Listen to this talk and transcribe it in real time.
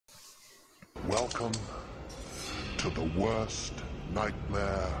Welcome to the worst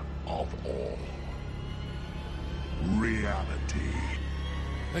nightmare of all. Reality.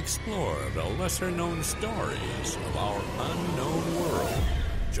 Explore the lesser-known stories of our unknown world.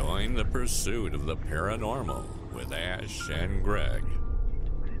 Join the pursuit of the paranormal with Ash and Greg.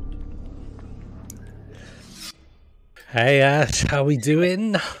 Hey Ash, how we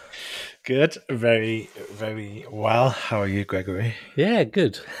doing? Good, very, very well. How are you, Gregory? Yeah,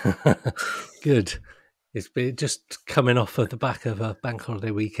 good. Good. It's been just coming off of the back of a bank holiday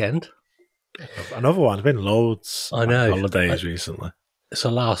weekend. Another one. There's been loads I of know. holidays recently. It's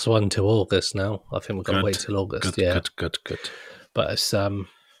the last one till August now. I think we've got to wait till August. Good. But it's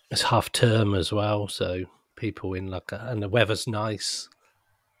half term as well, so people in and the weather's nice.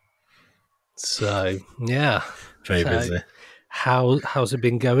 So yeah, Very busy. How's it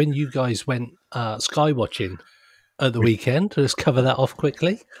been going? You guys went sky watching at the weekend. Let's cover that off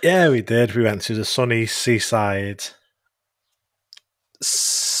quickly. Yeah, we did. We went to the sunny seaside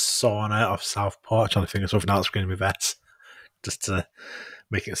sauna off Southport. Trying to think of something else going to be best, just to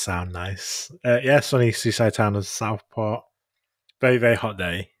make it sound nice. Sunny seaside town of Southport. Very, very hot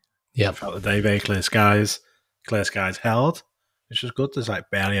day. Yeah, throughout the day, very clear skies. Clear skies held, which was good. There's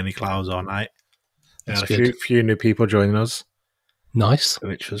like barely any clouds all night. We had a few new people joining us. Nice.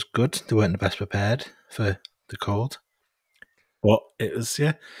 Which was good. They weren't the best prepared for the cold. But it was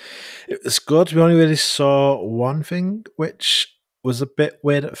good. We only really saw one thing, which was a bit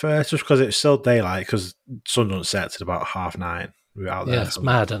weird at first, just because it's still daylight, because sun doesn't set at about 9:30. We were out there. Yeah, it's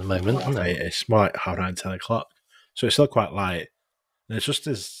mad at the moment, isn't it? It's more like 9:30, 10 o'clock. So it's still quite light. And it's just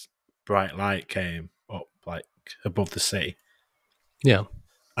this bright light came up, like, above the sea. Yeah.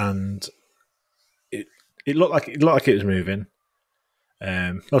 And it looked like it was moving.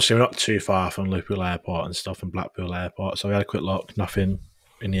 Obviously, we're not too far from Liverpool Airport and stuff, and Blackpool Airport, so we had a quick look. Nothing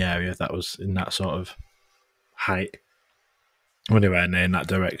in the area that was in that sort of height, anywhere near in that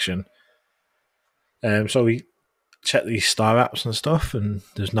direction. So we checked these star apps and stuff, and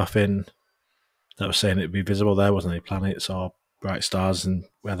there's nothing that was saying it'd be visible. There wasn't any planets or bright stars, and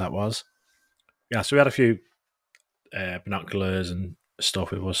where that was. Yeah, so we had a few binoculars and stuff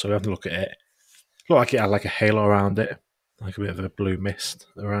with us, so we had to look at it. It looked like it had like a halo around it, like a bit of a blue mist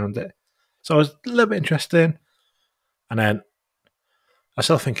around it. So it was a little bit interesting. And then I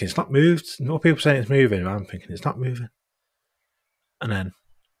started thinking, it's not moved. No people saying it's moving, I'm thinking it's not moving. And then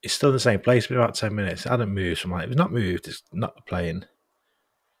it's still in the same place for about 10 minutes. It hadn't moved. So I'm like, if it's not moved, it's not a plane.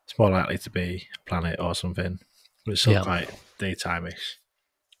 It's more likely to be a planet or something. But it's still quite daytime-ish.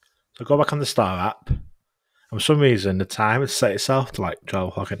 So I go back on the star app. And for some reason, the time had set itself to like 12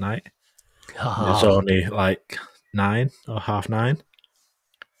 o'clock at night. It's only like 9 or 9:30.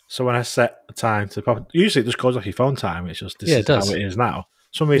 So when I set the time to usually it just goes off your phone time. It's just this is how it is now.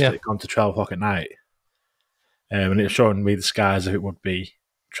 For some reason it's gone to 12 o'clock at night, and it's showing me the sky as if it would be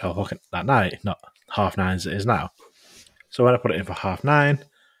 12 o'clock that night, not 9:30 as it is now. So when I put it in for 9:30,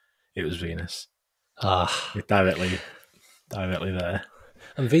 it was Venus. It's directly there.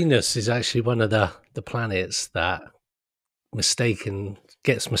 And Venus is actually one of the planets that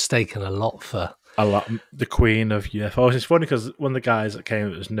gets mistaken a lot for. The queen of UFOs. It's funny because one of the guys that came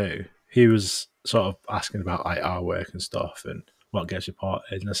that was new, he was sort of asking about like our work and stuff and what gets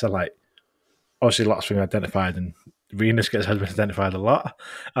reported. And I said, like, obviously lots of things identified, and Venus has been identified a lot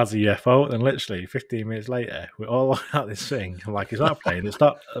as a UFO. And literally 15 minutes later, we're all looking at this thing. I'm like, it's not a plane, it's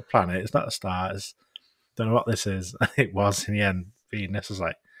not a planet, it's not a star. Don't know what this is. And it was in the end Venus. Was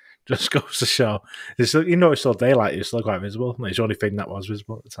like, just goes to show. It's still daylight. It's still quite visible. It's the only thing that was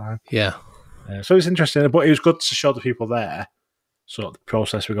visible at the time. Yeah. So it's interesting, but it was good to show the people there sort of the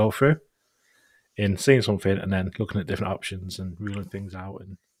process we go through in seeing something and then looking at different options and ruling things out.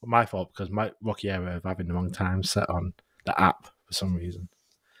 And my fault because my rocky error of having the wrong time set on the app for some reason.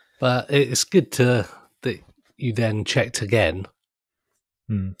 But it's good that you then checked again.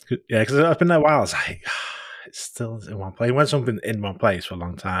 Yeah, because I've been there a while. I was like, it's still in one place. When something's in one place for a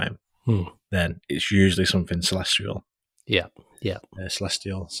long time, then it's usually something celestial. Yeah.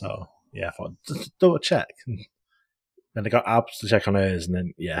 Celestial. So yeah, I thought just double check. And then I got apps to check on hers, and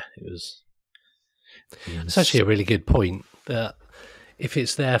then it was. It's actually a really good point that if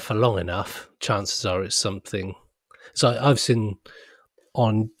it's there for long enough, chances are it's something. So I've seen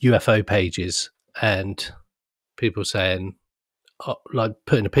on UFO pages and people saying, like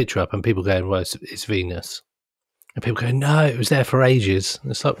putting a picture up, and people going, "Well, it's Venus," and people going, "No, it was there for ages."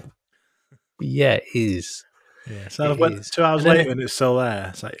 And it's like, yeah, it is. Yeah, so I went 2 hours later and it's still there.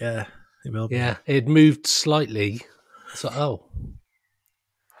 It's like, yeah, it will be. Yeah, it moved slightly. It's like, oh,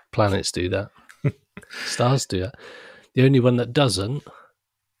 planets do that. Stars do that. The only one that doesn't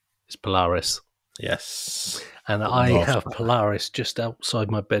is Polaris. Yes. And I have Polaris just outside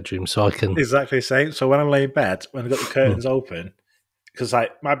my bedroom, so I can... Exactly the same. So when I'm laying in bed, when I've got the curtains open, because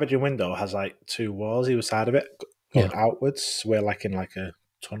like my bedroom window has like two walls either side of it going outwards. We're like in like a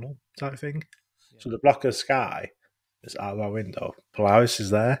tunnel type thing. So the block of sky is out of our window. Polaris is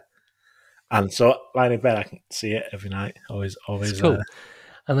there. And so lying in bed, I can see it every night. Always It's cool. there.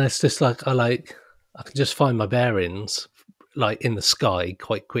 And it's just like, I can just find my bearings like in the sky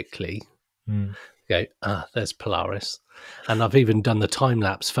quite quickly. Go, there's Polaris. And I've even done the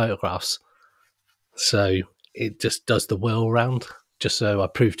time-lapse photographs. So it just does the whirl round, just so I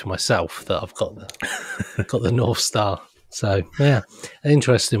prove to myself that I've got the North Star. So, yeah, an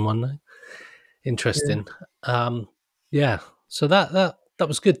interesting one, though. Interesting. Yeah. So that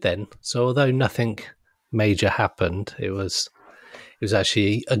was good then. So although nothing major happened, it was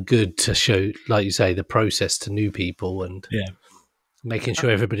actually a good to show, like you say, the process to new people and making sure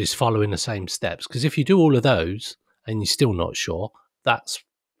everybody's following the same steps. Because if you do all of those and you're still not sure, that's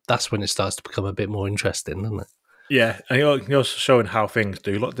when it starts to become a bit more interesting, doesn't it? Yeah, and you're also showing how things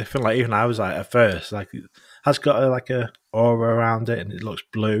do look different. Like even I was like at first, like it has got a aura around it, and it looks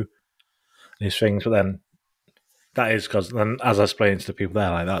blue. These things, but then that is because then, as I explained to the people there,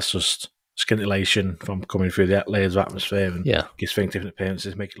 like that's just scintillation from coming through the layers of atmosphere and gives things different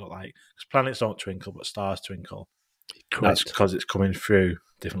appearances, make it look like because planets don't twinkle, but stars twinkle. Correct. That's because it's coming through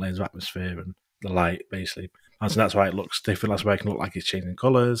different layers of atmosphere and the light, basically. And so that's why it looks different. That's why it can look like it's changing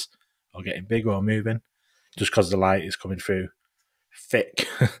colours or getting bigger or moving, just because the light is coming through thick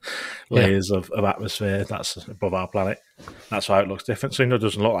layers of atmosphere that's above our planet. That's why it looks different. So it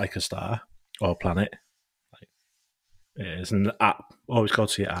doesn't look like a star or planet. Like it is an app. Always go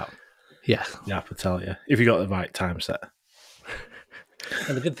to your app. Yeah. The app will tell you if you got the right time set.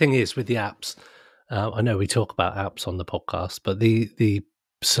 And the good thing is with the apps, I know we talk about apps on the podcast, but the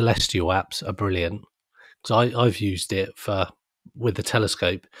celestial apps are brilliant. Because I've used it with the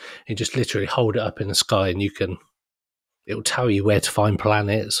telescope. You just literally hold it up in the sky and it will tell you where to find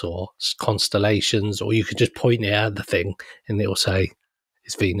planets or constellations, or you could just point it at the thing and it will say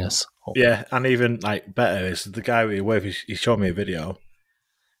it's Venus. Yeah, and even like better is the guy we were with, he showed me a video.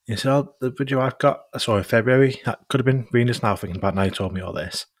 He said, "Oh, the video I've got, I saw in February, that could have been Venus now, thinking about now you told me all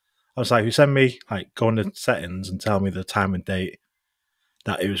this." I was like, if you send me, like, go into settings and tell me the time and date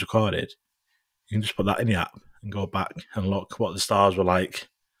that it was recorded, you can just put that in the app and go back and look what the stars were like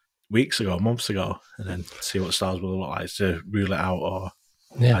weeks ago, months ago, and then see what stars will look like to rule it out or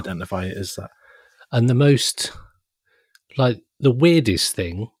identify it as that. And the most, like, the weirdest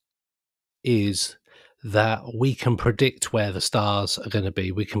thing is that we can predict where the stars are going to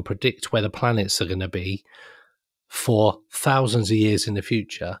be. We can predict where the planets are going to be for thousands of years in the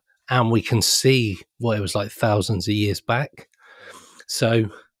future, and we can see what it was like thousands of years back. So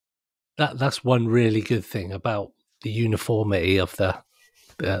that's one really good thing about the uniformity of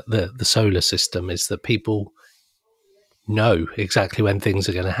the solar system, is that people know exactly when things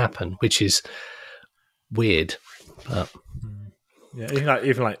are going to happen, which is weird. But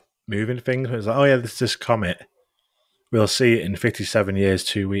even like moving things. It's like, oh yeah, this comet. We'll see it in 57 years,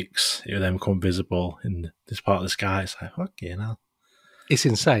 2 weeks. It will then become visible in this part of the sky. It's like, okay, now. It's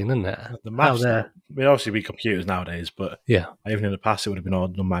insane, isn't it? The maths. I mean, obviously we computers nowadays, but even in the past, it would have been all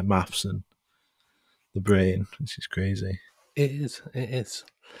done by maths and the brain, which is crazy. It is.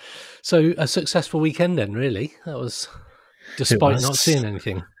 So a successful weekend then, really. That was, despite not seeing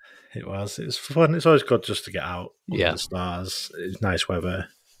anything. It was. It's fun. It's always good just to get out. Look at the stars. It's nice weather.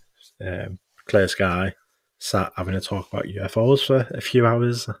 Clear sky. Sat having a talk about UFOs for a few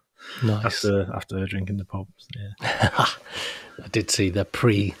hours. Nice. After drinking the pubs. Yeah. I did see the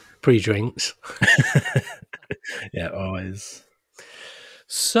pre-drinks. Yeah, always.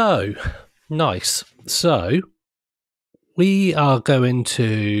 So, nice. So, we are going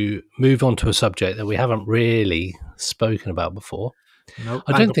to move on to a subject that we haven't really spoken about before. Nope.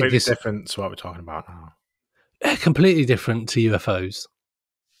 I don't think it's different to what we're talking about now. Completely different to UFOs,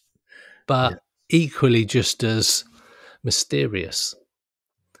 but equally just as mysterious.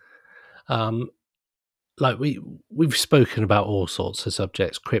 Like we've spoken about all sorts of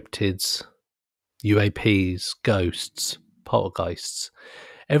subjects: cryptids, UAPs, ghosts, poltergeists,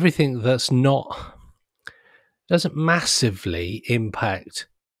 everything that's doesn't massively impact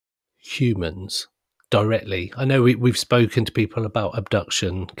humans directly. I know we've spoken to people about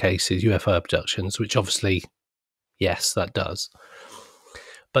abduction cases, UFO abductions, which obviously, yes, that does.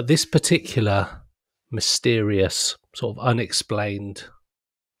 But this particular mysterious, sort of unexplained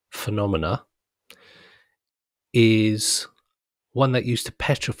phenomena is one that used to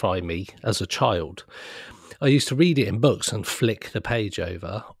petrify me as a child. I used to read it in books and flick the page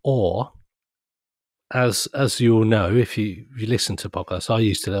over, or as you all know, if you listen to podcasts, I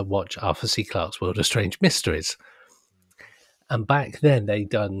used to watch Arthur C. Clarke's World of Strange Mysteries. And back then, they'd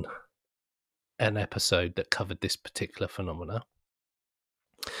done an episode that covered this particular phenomena.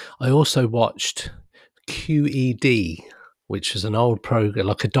 I also watched QED, which is an old program,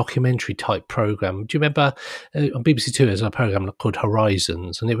 like a documentary type program. Do you remember on BBC Two there's a program called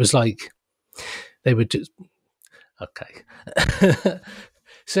Horizons, and it was like they would just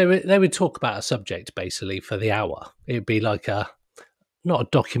so they would talk about a subject basically for the hour. It'd be like not a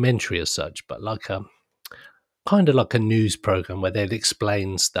documentary as such, but like a kind of like a news program where they'd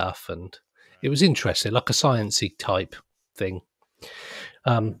explain stuff, and it was interesting, like a sciencey type thing.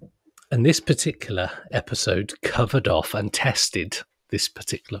 And this particular episode covered off and tested this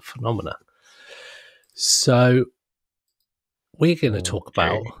particular phenomena. So we're going to talk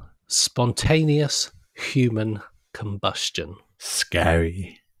about spontaneous human combustion.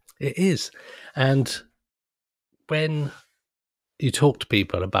 Scary. It is. And when you talk to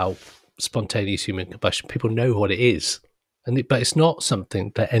people about spontaneous human combustion, people know what it is. But it's not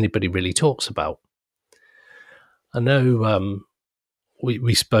something that anybody really talks about. I know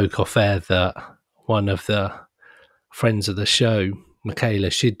we spoke off air that one of the friends of the show, Michaela,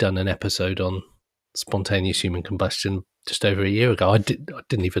 she'd done an episode on spontaneous human combustion just over a year ago. I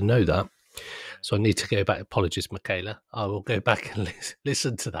didn't even know that. So I need to go back. Apologies, Michaela. I will go back and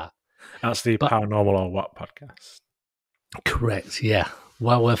listen to that. That's the Paranormal or What podcast. Correct, yeah.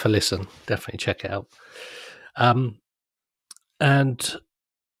 Well worth a listen. Definitely check it out. And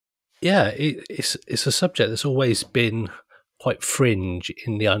yeah, it's a subject that's always been quite fringe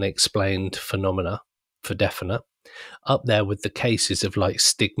in the unexplained phenomena, for definite. Up there with the cases of like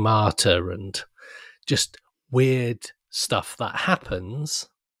stigmata and just weird stuff that happens,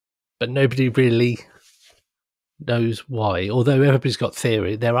 but nobody really knows why. Although everybody's got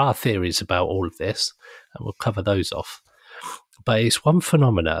theory, there are theories about all of this, and we'll cover those off. But it's one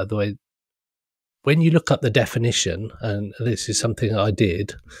phenomena, the way when you look up the definition, and this is something I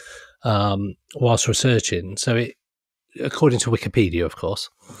did whilst researching. So it, according to Wikipedia, of course,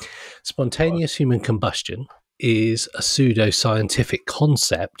 spontaneous human combustion is a pseudo-scientific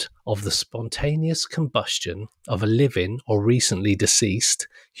concept of the spontaneous combustion of a living or recently deceased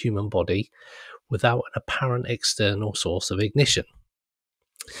human body without an apparent external source of ignition.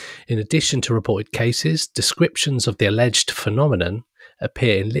 In addition to reported cases, descriptions of the alleged phenomenon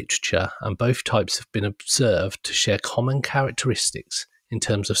appear in literature, and both types have been observed to share common characteristics in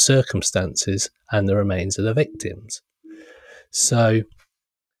terms of circumstances and the remains of the victims. So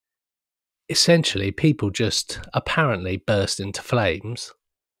essentially, people just apparently burst into flames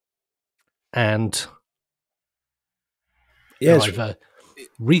and are either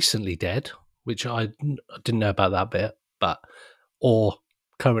recently dead, which I didn't know about that bit, or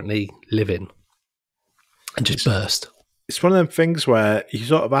currently living and just burst. It's one of them things where you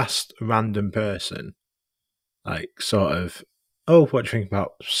sort of asked a random person, like, sort of, oh, what do you think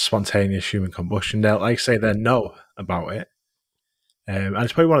about spontaneous human combustion? They'll like say they know about it. And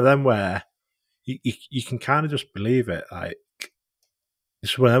it's probably one of them where you can kind of just believe it. Like,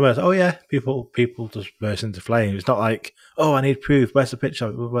 it's one of them where, oh yeah, people just burst into flames. It's not like, oh, I need proof. Where's the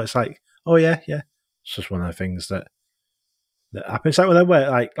picture? But it's like, oh yeah. It's just one of the things that happens. It's like one of them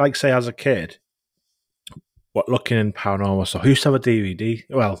where, like say as a kid, looking in paranormal stuff, I used to have a DVD,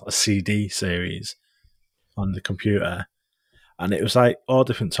 well, a CD series on the computer, and it was like all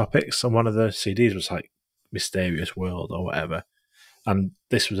different topics. And one of the CDs was like Mysterious World or whatever. And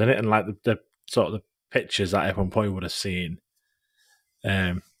this was in it, and like the sort of the pictures that everyone probably would have seen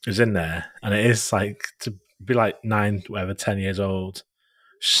is in there. And it is like to be like 9, whatever, 10 years old,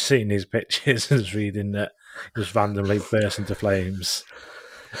 seeing these pictures and just reading that just randomly burst into flames.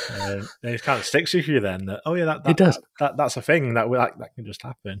 And it kind of sticks with you then that, oh yeah, it does. That's a thing that can just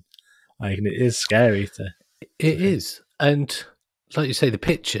happen. Like, and it is scary to. It is, and like you say, the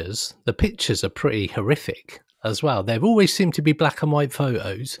pictures are pretty horrific as well. They've always seemed to be black and white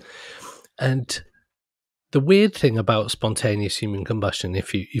photos. And the weird thing about spontaneous human combustion,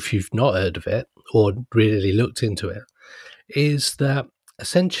 if you've not heard of it or really looked into it, is that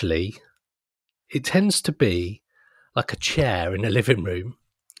essentially it tends to be like a chair in a living room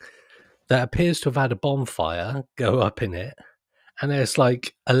that appears to have had a bonfire go up in it, and there's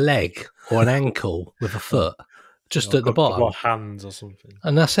like a leg or an ankle with a foot just at the bottom. Or hands or something.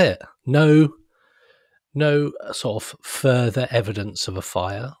 And that's it. No sort of further evidence of a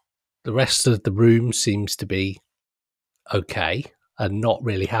fire. The rest of the room seems to be okay and not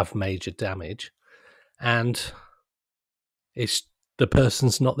really have major damage. And it's the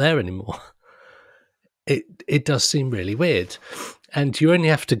person's not there anymore. It does seem really weird. And you only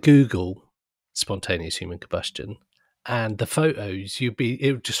have to Google spontaneous human combustion, and the photos, it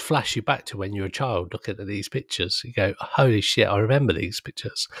would just flash you back to when you were a child looking at these pictures. You go, holy shit, I remember these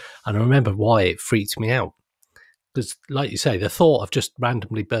pictures, and I remember why it freaked me out. Because, like you say, the thought of just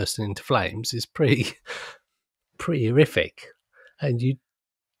randomly bursting into flames is pretty horrific.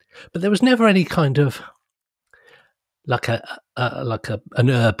 But there was never any kind of like an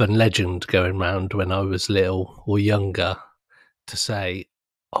urban legend going round when I was little or younger to say,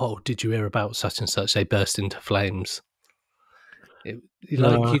 "Oh, did you hear about such and such? They burst into flames."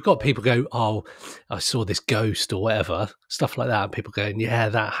 You've got people go, "Oh, I saw this ghost" or whatever, stuff like that, and people going, "Yeah,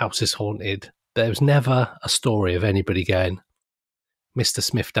 that house is haunted." There was never a story of anybody going, "Mr.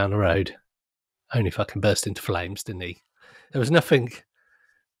 Smith down the road only fucking burst into flames, didn't he?" There was nothing.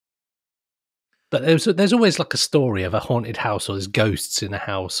 But there's always like a story of a haunted house, or there's ghosts in a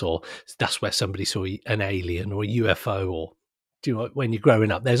house, or that's where somebody saw an alien or a UFO, or do you know, when you're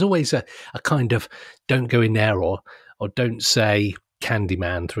growing up, there's always a kind of don't go in there, or don't say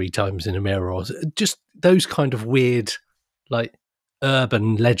Candyman 3 times in a mirror, or just those kind of weird, like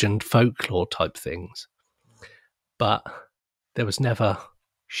urban legend folklore type things. But there was never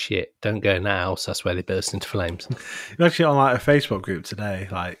shit, don't go in that house, that's where they burst into flames. Actually, on like a Facebook group today,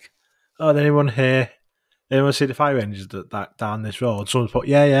 like, "Oh, did anyone here? Anyone see the fire engines that down this road?" Someone's put,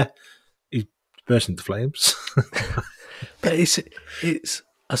 yeah, he burst into flames. But it's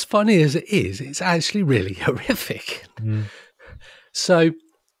as funny as it is, it's actually really horrific. So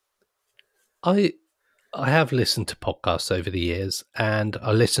I have listened to podcasts over the years, and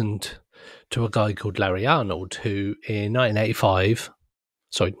I listened to a guy called Larry Arnold, who in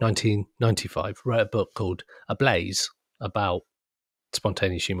 1995 wrote a book called Ablaze about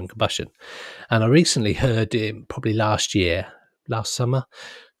spontaneous human combustion. And I recently heard him, probably last summer,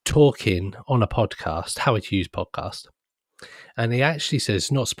 talking on a podcast, Howard Hughes podcast. And he actually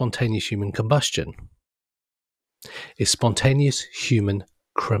says not spontaneous human combustion, it's spontaneous human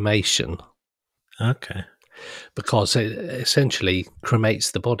cremation. Okay. Because it essentially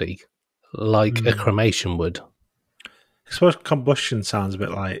cremates the body like a cremation would. I suppose combustion sounds a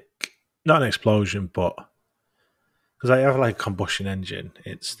bit like, not an explosion, but because I have like a combustion engine,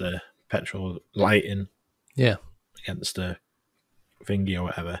 it's the petrol lighting against the thingy or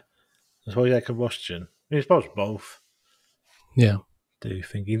whatever. I suppose combustion. I suppose both. Yeah. Do you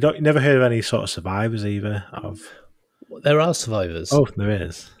think you never heard of any sort of survivors either? There are survivors. Oh, there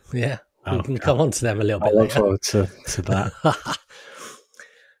is. Yeah. We can come on to them a little bit I look later. forward to that.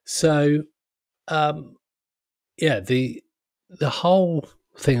 So, the whole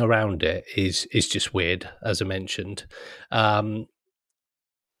thing around it is just weird, as I mentioned.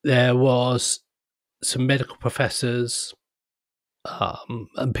 There was some medical professors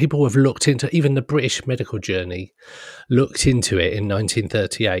and people who have looked into, even the British Medical Journey looked into it in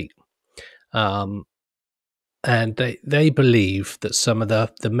 1938. And they believe that some of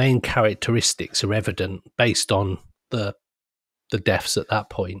the main characteristics are evident based on the deaths at that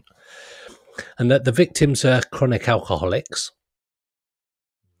point, and that the victims are chronic alcoholics,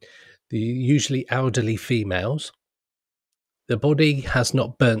 usually elderly females. The body has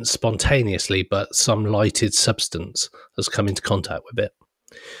not burnt spontaneously, but some lighted substance has come into contact with it.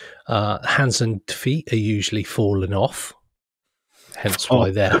 Hands and feet are usually fallen off, hence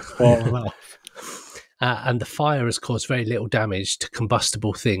why they're fallen off. And the fire has caused very little damage to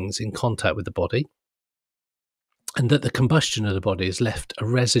combustible things in contact with the body. And that the combustion of the body has left a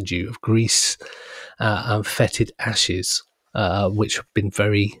residue of grease and fetid ashes, which have been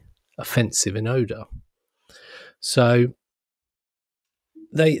very offensive in odour. So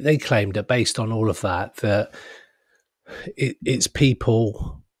they claimed that based on all of that it's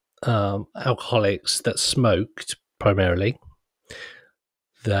people, alcoholics that smoked primarily,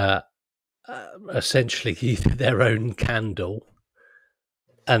 that essentially use their own candle,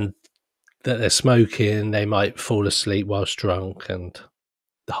 and that they're smoking, they might fall asleep whilst drunk, and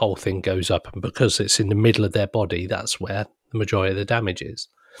the whole thing goes up. And because it's in the middle of their body, that's where the majority of the damage is.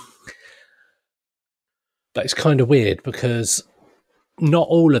 But it's kind of weird because not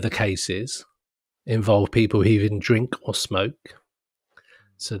all of the cases involve people who even drink or smoke.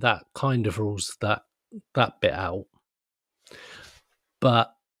 So that kind of rules that bit out.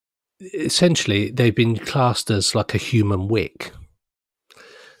 But essentially, they've been classed as like a human wick.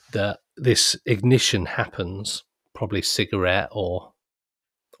 That this ignition happens, probably cigarette or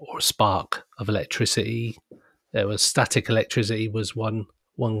a spark of electricity. There was static electricity was one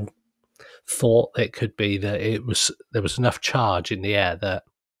thought. It could be that there was enough charge in the air that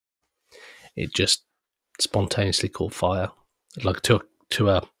it just spontaneously caught fire, like to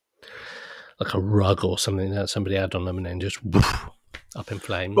a rug or something that somebody had on them, and then just woof, up in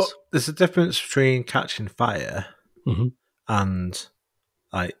flames. But there's a difference between catching fire Hmm. and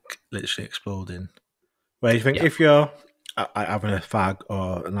like literally exploding. Where you think Yeah. if you're having a fag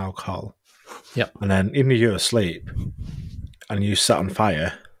or an alcohol, Yep. and then even if you're asleep and you set on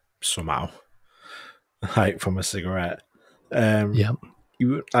fire somehow, like from a cigarette, Yep. you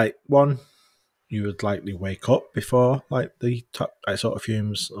would you would likely wake up before like the sort of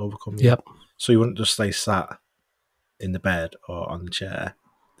fumes overcome you. Yep. So you wouldn't just stay sat in the bed or on the chair.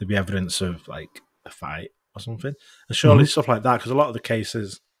 There'd be evidence of like a fight or something. And surely stuff like that, because a lot of the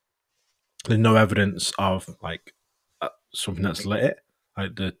cases, there's no evidence of like something that's lit it,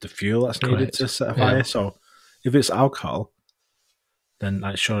 like the fuel that's needed Correct. to set a fire. Yeah. So if it's alcohol, then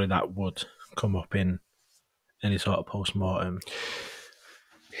like surely that would come up in any sort of post-mortem.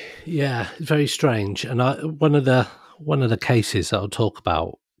 Yeah, it's very strange. And one of the cases that I'll talk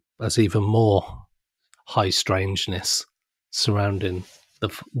about has even more high strangeness surrounding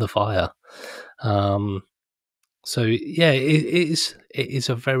the fire. So yeah, it is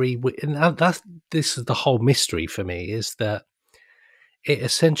a very, and this is the whole mystery for me, is that it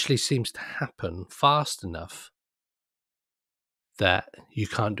essentially seems to happen fast enough that you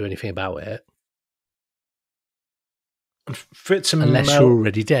can't do anything about it For it to unless melt, you're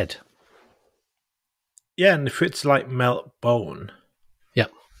already dead. yeah, and if it's like melt bone, Yeah,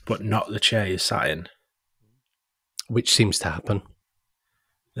 but not the chair you sat in, which seems to happen.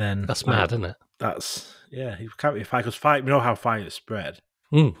 then That's mad, isn't it? That's you can't be fire because fire. You know how fire is spread.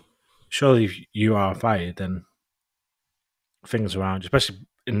 Mm. Surely, if you are fired, then things around, especially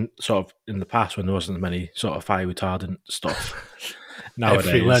in the past when there wasn't many sort of fire retardant stuff. Nowadays,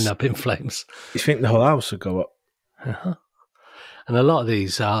 Everyone up in flames. you think the whole house would go up. Uh-huh. And a lot of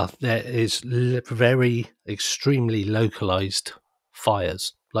these there is very extremely localized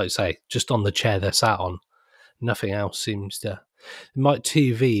fires, like say, just on the chair they're sat on. Nothing else seems to. It might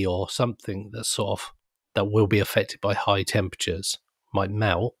TV or something that will be affected by high temperatures might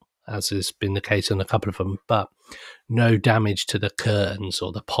melt, as has been the case on a couple of them, but no damage to the curtains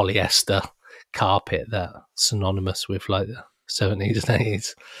or the polyester carpet that's synonymous with like the 70s and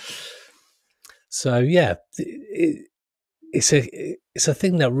 80s. So yeah, it's a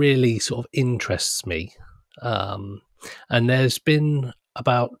thing that really sort of interests me, and there's been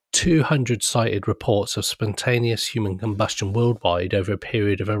about 200 cited reports of spontaneous human combustion worldwide over a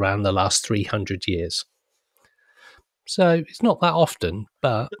period of around the last 300 years. So it's not that often,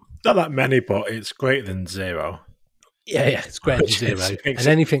 but Not that many, but it's greater than zero. yeah, it's greater than zero, and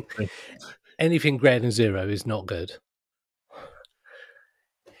anything greater than zero is not good.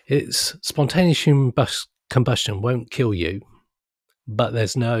 It's spontaneous human combustion won't kill you, but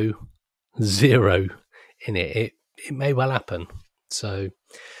there's no zero in it. It may well happen. So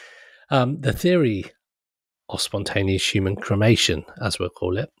the theory of spontaneous human cremation, as we'll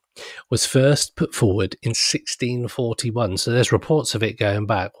call it, was first put forward in 1641. So there's reports of it going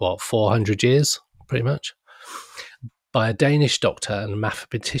back, 400 years, pretty much, by a Danish doctor and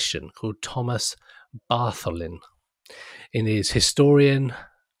mathematician called Thomas Bartholin in his Historian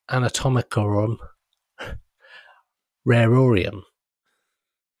Anatomicorum Rarorium.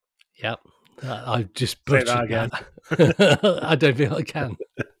 Yep. I've just butchered that again. I don't think I can.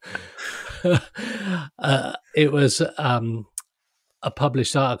 It was a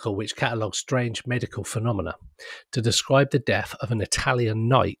published article which catalogues strange medical phenomena to describe the death of an Italian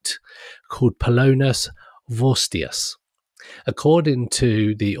knight called Polonius Vorstius. According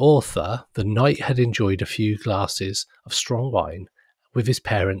to the author, the knight had enjoyed a few glasses of strong wine with his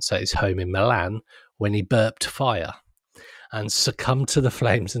parents at his home in Milan when he burped fire and succumbed to the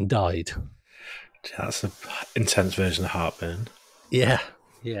flames and died. That's an intense version of heartburn. Yeah.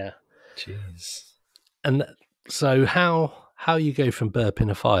 Jeez. And so how you go from burping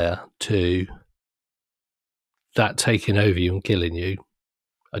a fire to that taking over you and killing you,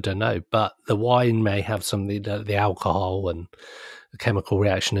 I don't know. But the wine may have something, the alcohol and the chemical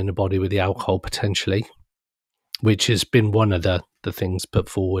reaction in the body with the alcohol potentially, which has been one of the things put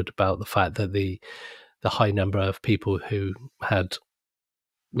forward about the fact that the high number of people who had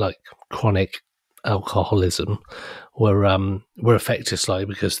like chronic alcoholism were affected slightly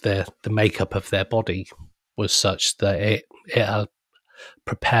because the makeup of their body was such that it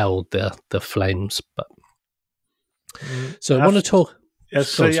propelled the flames. But so I want to talk. Yeah,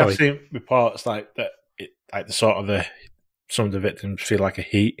 so I've seen reports like that. Like some of the victims feel like a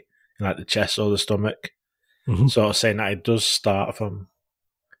heat in like the chest or the stomach. Mm-hmm. Sort of saying that it does start from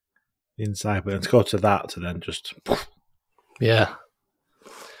the inside, but to go to that to then just yeah.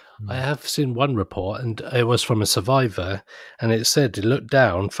 I have seen one report, and it was from a survivor, and it said he looked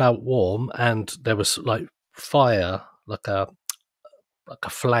down, felt warm, and there was like fire, like a like a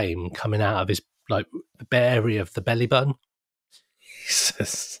flame coming out of his, like, the area of the belly button.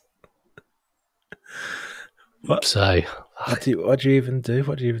 Jesus. What? So What do you even do?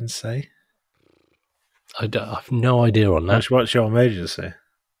 What do you even say? I've no idea on that. What's your emergency?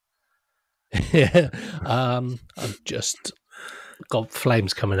 Yeah, I've just got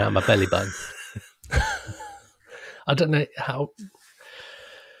flames coming out of my belly button. I don't know how.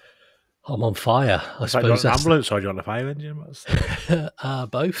 I'm on fire. I suppose. Do you want an ambulance or do you want a fire engine?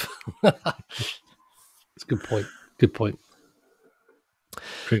 Both. It's a good point. Good point.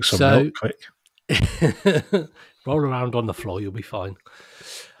 Drink some milk quick. Roll around on the floor, you'll be fine.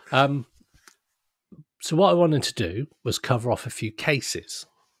 So what I wanted to do was cover off a few cases,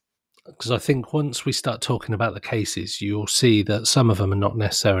 because I think once we start talking about the cases, you'll see that some of them are not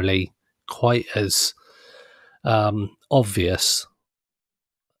necessarily quite as obvious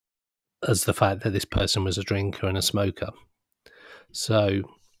as the fact that this person was a drinker and a smoker. So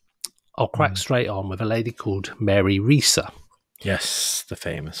I'll crack straight on with a lady called Mary Reeser. Yes, the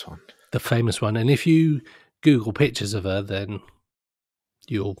famous one. The famous one. And if you Google pictures of her, then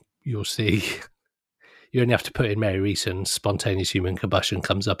you'll see. You only have to put in Mary Reeser and Spontaneous Human Combustion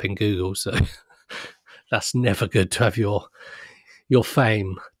comes up in Google. So that's never good to have your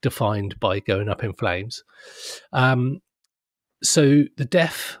fame defined by going up in flames. So the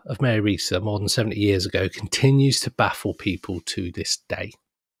death of Mary Reeser more than 70 years ago continues to baffle people to this day.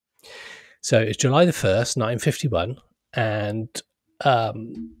 So it's July the 1st, 1951, and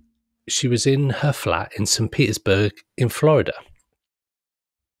she was in her flat in St. Petersburg in Florida.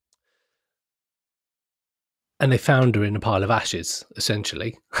 And they found her in a pile of ashes,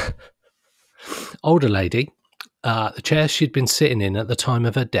 essentially. Older lady, the chair she'd been sitting in at the time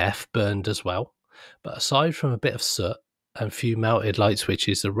of her death burned as well. But aside from a bit of soot and a few melted light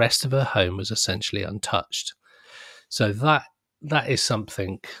switches, the rest of her home was essentially untouched. So that is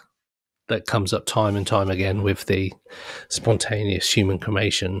something that comes up time and time again with the spontaneous human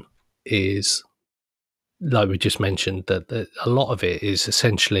cremation, is, like we just mentioned, that a lot of it is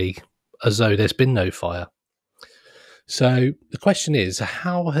essentially as though there's been no fire. So the question is,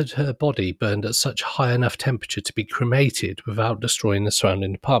 how had her body burned at such high enough temperature to be cremated without destroying the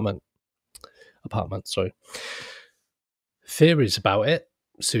surrounding apartment? Theories about it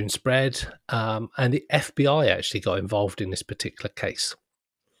soon spread, and the FBI actually got involved in this particular case.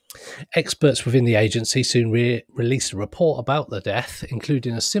 Experts within the agency soon released a report about the death,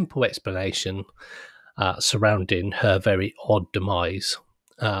 including a simple explanation surrounding her very odd demise.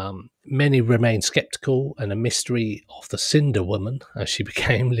 Many remained sceptical, and a mystery of the Cinder Woman, as she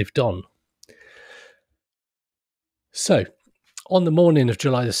became, lived on. So, on the morning of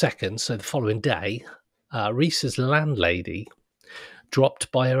July the 2nd, so the following day, Reese's landlady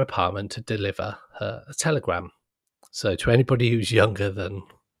dropped by her apartment to deliver her a telegram. So, to anybody who's younger than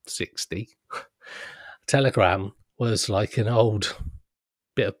 60, a telegram was like an old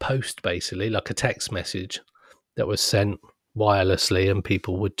bit of post, basically, like a text message that was sent wirelessly, and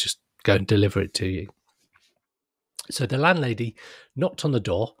people would just go and deliver it to you. So the landlady knocked on the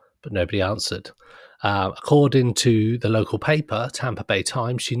door, but nobody answered. According to the local paper, Tampa Bay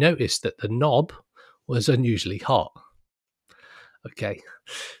Times, she noticed that the knob was unusually hot. Okay,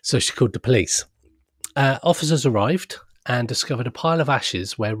 so she called the police. Officers arrived and discovered a pile of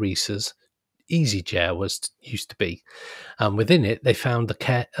ashes where Reese's easy chair used to be. Within it, they found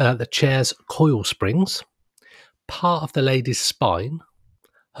the chair's coil springs, part of the lady's spine,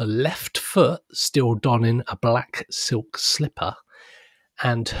 her left foot still donning a black silk slipper,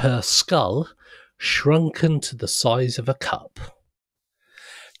 and her skull shrunken to the size of a cup.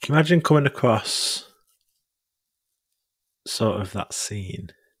 Can you imagine coming across sort of that scene?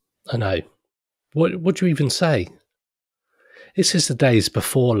 I know. What do you even say? This is the days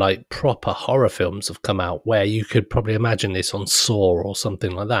before, like, proper horror films have come out, where you could probably imagine this on Saw or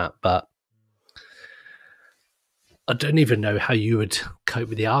something like that, but I don't even know how you would cope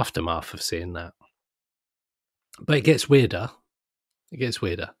with the aftermath of seeing that. But it gets weirder.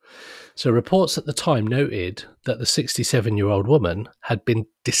 So reports at the time noted that the 67-year-old woman had been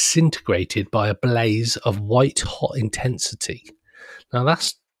disintegrated by a blaze of white-hot intensity. Now,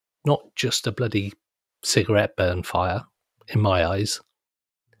 that's not just a bloody cigarette burn fire, in my eyes.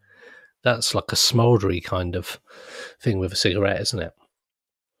 That's like a smouldery kind of thing with a cigarette, isn't it?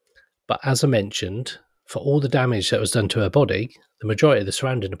 But as I mentioned, for all the damage that was done to her body, the majority of the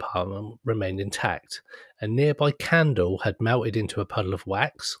surrounding apartment remained intact. A nearby candle had melted into a puddle of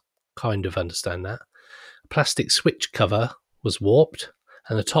wax. Kind of understand that. A plastic switch cover was warped,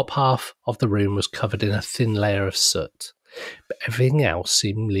 and the top half of the room was covered in a thin layer of soot. But everything else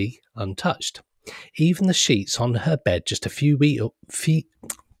seemingly untouched. Even the sheets on her bed just a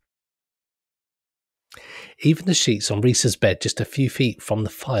Even the sheets on Risa's bed just a few feet from the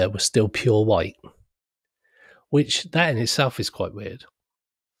fire were still pure white, which that in itself is quite weird.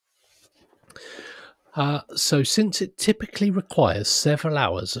 So since it typically requires several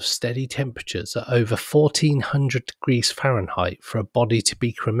hours of steady temperatures at over 1400 degrees Fahrenheit for a body to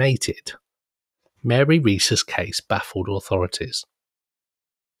be cremated, Mary Risa's case baffled authorities.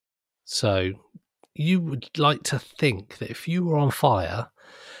 So you would like to think that if you were on fire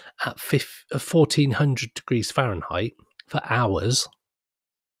at 1400 degrees Fahrenheit for hours,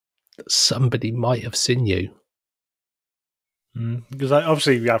 that somebody might have seen you. Because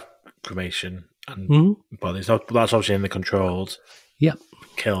obviously we have cremation and bodies. That's obviously in the controlled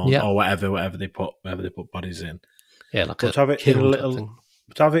kiln or whatever they put bodies in. Yeah, like but to have it in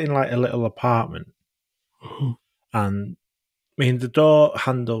like a little apartment, and I mean the door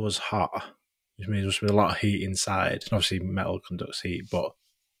handle was hot, which means there must be a lot of heat inside. Obviously, metal conducts heat, but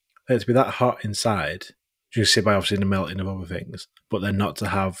for it to be that hot inside, you see by obviously the melting of other things, but then not to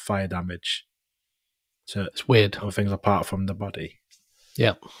have fire damage. So it's weird. Other things apart from the body.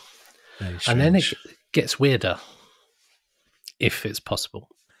 Yeah. And then it gets weirder, if it's possible.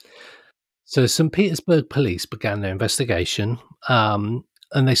 So St. Petersburg police began their investigation, and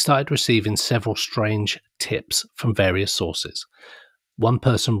they started receiving several strange tips from various sources. One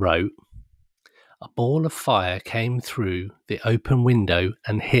person wrote, "A ball of fire came through the open window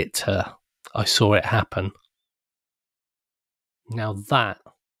and hit her. I saw it happen." Now that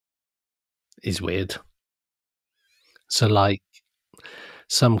is weird. So like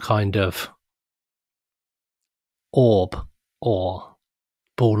some kind of orb or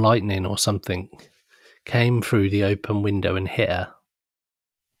ball lightning or something came through the open window and hit her,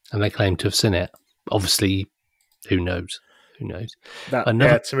 and they claim to have seen it. Obviously, who knows? To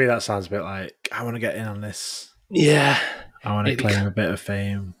me that sounds a bit like, I want to get in on this. Yeah. I want to claim a bit of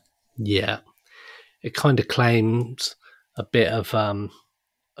fame. Yeah. It kind of claims a bit of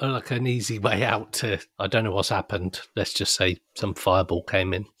like an easy way out to, I don't know what's happened. Let's just say some fireball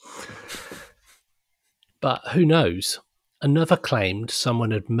came in. But who knows? Another claimed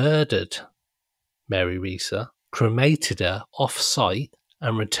someone had murdered Mary Risa, cremated her off-site,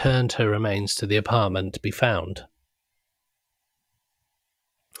 and returned her remains to the apartment to be found.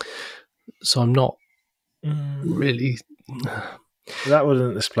 So I'm not really... That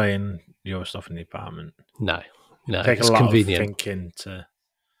wouldn't explain your stuff in the apartment. No. Take it's a lot convenient. of thinking to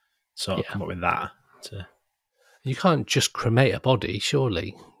sort of come up with that. You can't just cremate a body,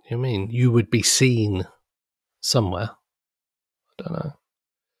 surely. You mean you would be seen somewhere? I don't know.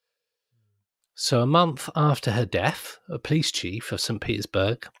 So a month after her death, a police chief of St.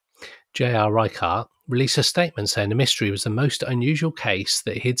 Petersburg, J.R. Reichart, released a statement saying the mystery was the most unusual case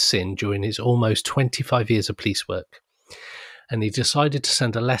that he'd seen during his almost 25 years of police work. And he decided to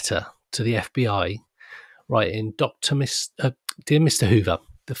send a letter to the FBI writing, "Dear Mr. Hoover,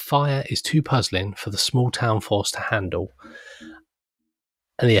 the fire is too puzzling for the small town force to handle."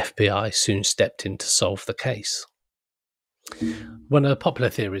 And the FBI soon stepped in to solve the case. One of the popular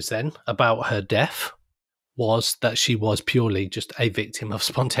theories then about her death was that she was purely just a victim of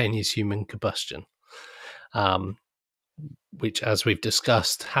spontaneous human combustion, which, as we've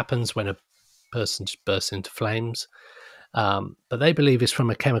discussed, happens when a person just bursts into flames. But they believe it's from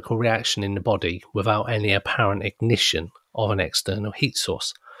a chemical reaction in the body without any apparent ignition of an external heat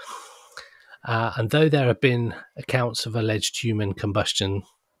source. And though there have been accounts of alleged human combustion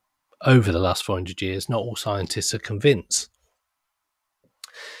over the last 400 years, not all scientists are convinced.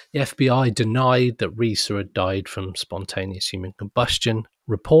 The FBI denied that Risa had died from spontaneous human combustion,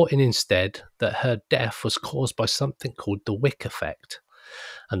 reporting instead that her death was caused by something called the wick effect.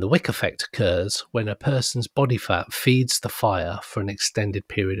 And the wick effect occurs when a person's body fat feeds the fire for an extended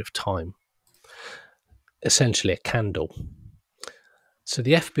period of time. Essentially a candle. So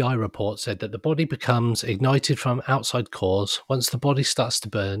the FBI report said that the body becomes ignited from outside cause. Once the body starts to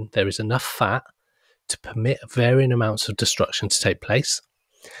burn, there is enough fat to permit varying amounts of destruction to take place.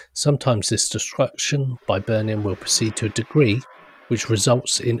 Sometimes this destruction by burning will proceed to a degree which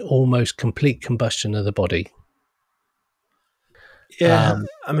results in almost complete combustion of the body. Yeah,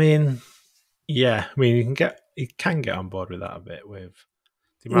 you can get on board with that a bit with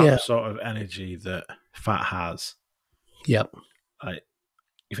the amount of sort of energy that fat has. Yep. Like,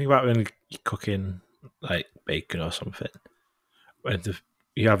 you think about when you're cooking like bacon or something, when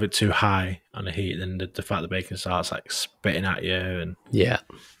you have it too high on the heat, then the fat of the bacon starts like spitting at you and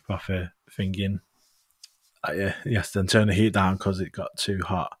proper thinking. You have to then turn the heat down because it got too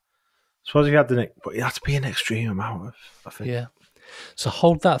hot. Suppose you had but it had to be an extreme amount of, I think. Yeah. So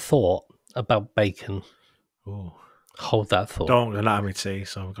hold that thought, about bacon. Oh, Hold that thought. don't allow me tea,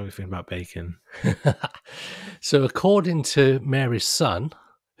 so I'm going to be thinking about bacon. So, according to Mary's son,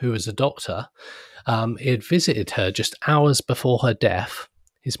 who was a doctor, he had visited her just hours before her death.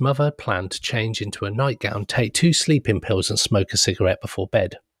 His mother had planned to change into a nightgown, take 2 sleeping pills, and smoke a cigarette before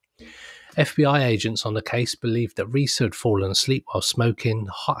bed. FBI agents on the case believed that Risa had fallen asleep while smoking.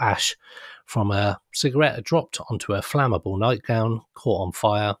 Hot ash from a cigarette had dropped onto her flammable nightgown, caught on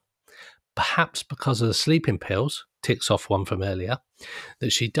fire. Perhaps because of the sleeping pills, ticks off one from earlier,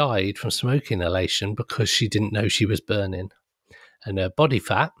 that she died from smoke inhalation because she didn't know she was burning. And her body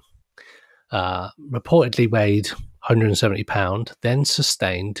fat, reportedly weighed 170 pounds, then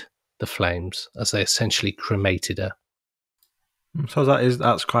sustained the flames as they essentially cremated her. So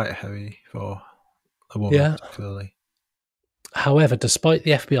that's quite heavy for a woman, clearly. However, despite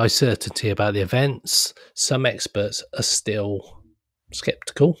the FBI's certainty about the events, some experts are still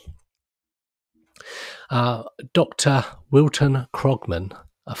skeptical. Dr. Wilton Krogman,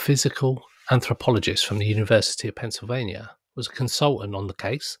 a physical anthropologist from the University of Pennsylvania, was a consultant on the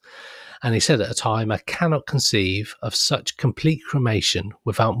case, and he said at the time, "I cannot conceive of such complete cremation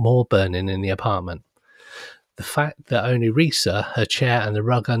without more burning in the apartment. The fact that only Risa, her chair and the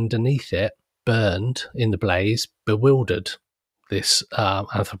rug underneath it burned in the blaze bewildered this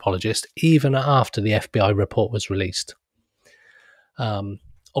anthropologist, even after the FBI report was released.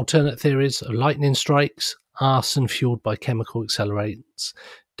 Alternate theories of lightning strikes, arson fueled by chemical accelerants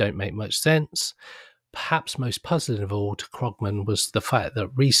don't make much sense. Perhaps most puzzling of all to Krogman was the fact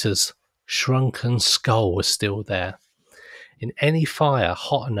that Risa's shrunken skull was still there. In any fire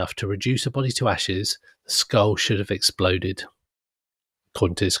hot enough to reduce a body to ashes, the skull should have exploded,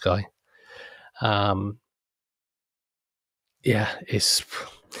 according to this guy.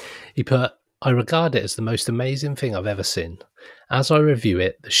 He put, "I regard it as the most amazing thing I've ever seen. As I review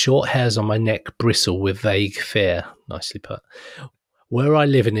it, the short hairs on my neck bristle with vague fear." Nicely put. "Were I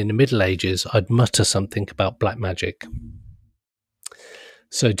living in the Middle Ages, I'd mutter something about black magic."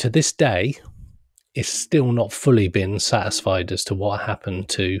 So to this day, it's still not fully been satisfied as to what happened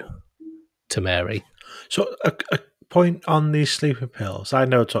to Mary. So a point on these sleeping pills. I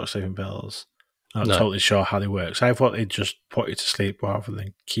never took sleeping pills. I'm not totally sure how they work. So I thought they'd just put you to sleep rather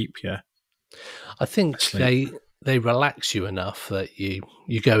than keep you. I think asleep. they relax you enough that you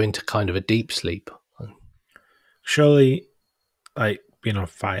go into kind of a deep sleep. Surely, like being on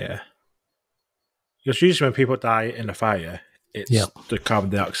fire. Because usually when people die in a fire, it's the carbon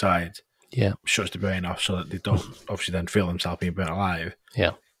dioxide shuts the brain off so that they don't obviously then feel themselves being burnt alive.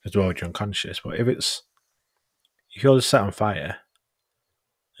 Yeah. Because they're already unconscious. But if you're just set on fire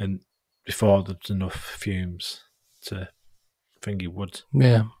and before there's enough fumes to think you would,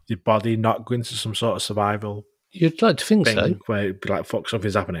 your body not go into some sort of survival. You'd like to think so. Where it'd be like, fuck,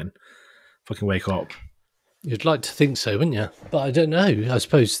 something's happening. Fucking wake up. You'd like to think so, wouldn't you? But I don't know. I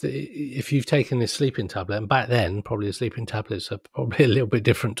suppose if you've taken this sleeping tablet, and back then, probably the sleeping tablets are probably a little bit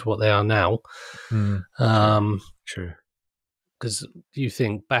different to what they are now. True. Because you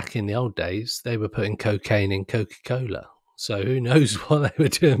think back in the old days, they were putting cocaine in Coca-Cola. So who knows what they were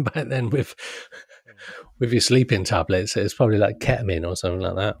doing back then with your sleeping tablets. It's probably like ketamine or something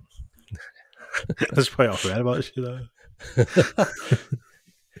like that. That's quite off-read about she though.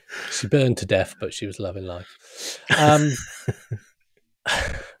 She burned to death, but she was loving life.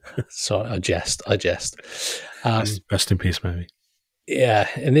 Sorry, I jest. Rest in peace, maybe. Yeah,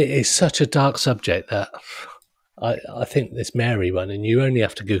 and it is such a dark subject that I think this Mary one, and you only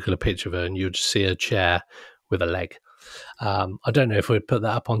have to Google a picture of her and you'd see a chair with a leg. I don't know if we'd put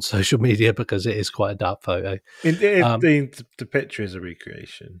that up on social media because it is quite a dark photo. The picture is a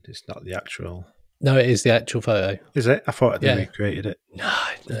recreation. It's not the actual. No, it is the actual photo. Is it? I thought they recreated it. No.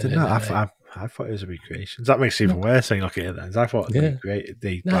 I thought it was a recreation. That makes it even worse when you look at it then. I thought they recreated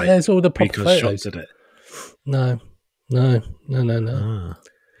there's all the proper photos. It. No.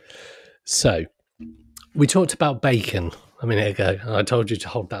 So, we talked about bacon a minute ago, and I told you to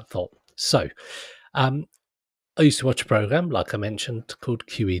hold that thought. So, I used to watch a program, like I mentioned, called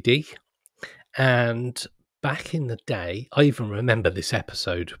QED, and back in the day, I even remember this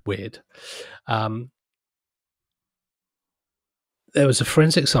episode, weird. There was a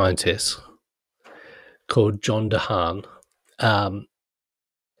forensic scientist called John DeHaan.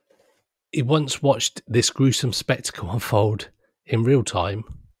 He once watched this gruesome spectacle unfold in real time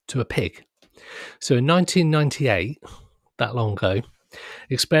to a pig. So in 1998, that long ago,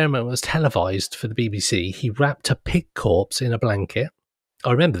 the experiment was televised for the BBC. He wrapped a pig corpse in a blanket.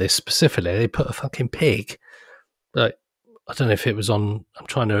 I remember this specifically. They put a fucking pig. Like, I don't know if it was on. I'm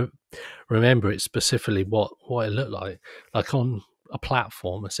trying to remember it specifically what it looked like on a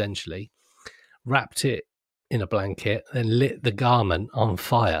platform essentially, wrapped it in a blanket, then lit the garment on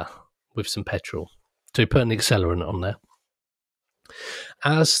fire with some petrol. So he put an accelerant on there.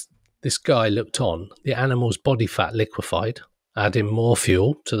 As this guy looked on, the animal's body fat liquefied, adding more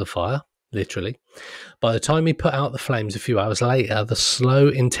fuel to the fire, literally. By the time he put out the flames a few hours later, the slow,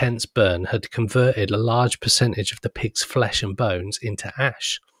 intense burn had converted a large percentage of the pig's flesh and bones into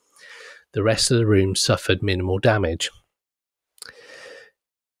ash. The rest of the room suffered minimal damage.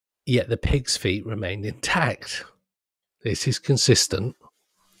 Yet the pig's feet remained intact. This is consistent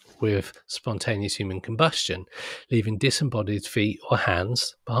with spontaneous human combustion, leaving disembodied feet or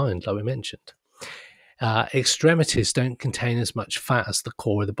hands behind, like we mentioned. Extremities don't contain as much fat as the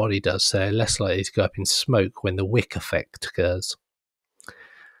core of the body does, so they're less likely to go up in smoke when the wick effect occurs.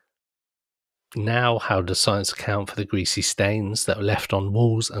 Now, how does science account for the greasy stains that were left on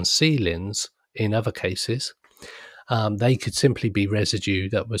walls and ceilings in other cases? They could simply be residue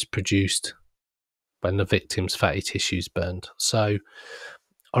that was produced when the victim's fatty tissues burned. So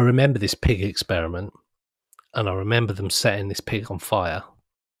I remember this pig experiment, and I remember them setting this pig on fire.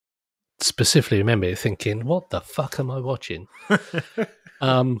 Specifically remember thinking, what the fuck am I watching?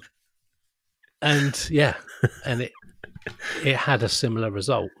 And it had a similar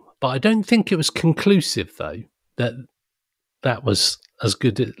result. But I don't think it was conclusive, though, that was as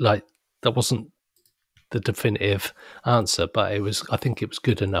good, like, that wasn't the definitive answer, but I think it was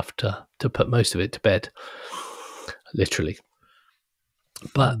good enough to put most of it to bed, literally.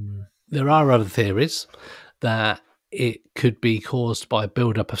 But there are other theories that it could be caused by a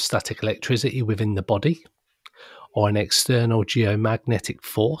buildup of static electricity within the body or an external geomagnetic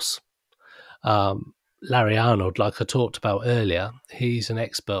force. Larry Arnold, like I talked about earlier, he's an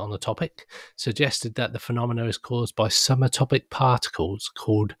expert on the topic, suggested that the phenomena is caused by subatomic particles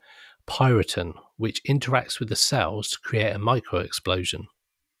called pyroton, which interacts with the cells to create a microexplosion.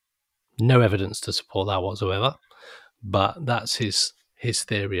 No evidence to support that whatsoever, but that's his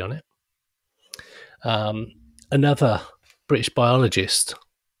theory on it. Another British biologist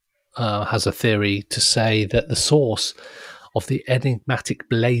has a theory to say that the source of the enigmatic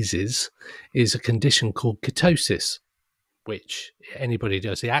blazes is a condition called ketosis, which anybody who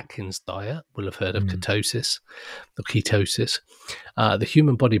does the Atkins diet will have heard of ketosis. The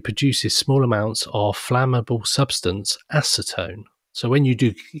human body produces small amounts of flammable substance acetone. So when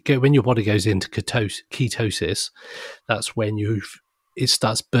your body goes into ketosis, that's when it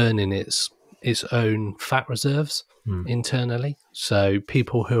starts burning its own fat reserves internally. So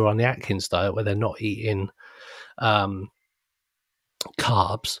people who are on the Atkins diet, where they're not eating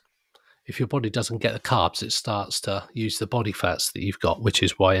carbs, if your body doesn't get the carbs, it starts to use the body fats that you've got, which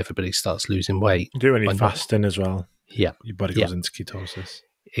is why everybody starts losing weight. You do any fasting as well. Yeah. Your body goes into ketosis.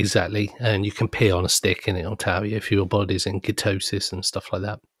 Exactly. And you can pee on a stick and it'll tell you if your body's in ketosis and stuff like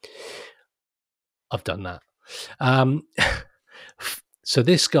that. I've done that. So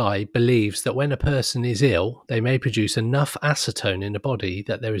this guy believes that when a person is ill, they may produce enough acetone in the body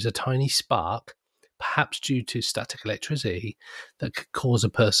that there is a tiny spark, perhaps due to static electricity, that could cause a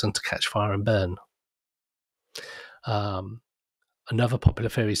person to catch fire and burn. Another popular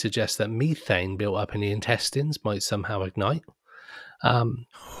theory suggests that methane built up in the intestines might somehow ignite. I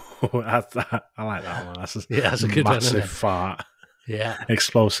like that one. That's a good one, massive fart. Yeah.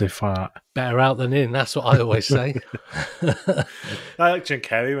 Explosive fart. Better out than in, that's what I always say. I like Jim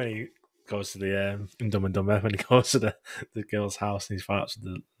Carrey when he goes to the in Dumb and Dumber, when he goes to the girl's house and he farts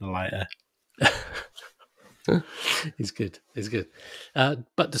with the lighter. He's good.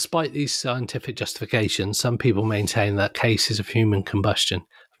 But despite these scientific justifications, some people maintain that cases of human combustion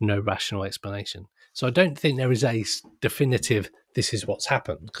have no rational explanation. So I don't think there is a definitive, this is what's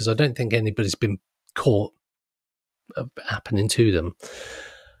happened, because I don't think anybody's been caught happening to them.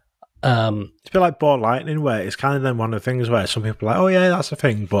 It's a bit like ball lightning, where it's kind of then one of the things where some people are like, oh yeah, that's a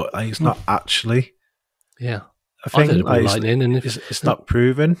thing, but like, it's not actually a thing. thing. Like, lightning, and it's not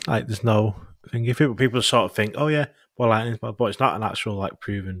proven. Like, there's no thing. If people sort of think, oh yeah, ball lightning, but it's not an actual like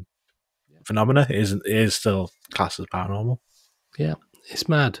proven phenomena. It is still classed as paranormal. Yeah, it's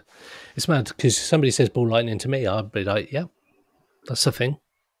mad. It's mad because somebody says ball lightning to me, I'd be like, yeah, that's a thing,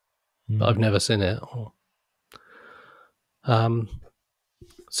 but I've never seen it.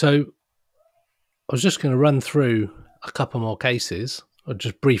 So I was just going to run through a couple more cases, or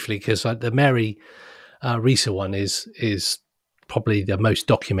just briefly, because the Mary Risa one is probably the most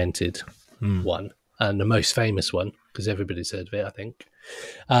documented one and the most famous one, because everybody's heard of it, I think.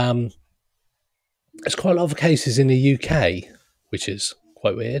 There's quite a lot of cases in the UK, which is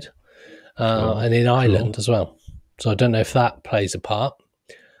quite weird, and in Ireland as well. So I don't know if that plays a part.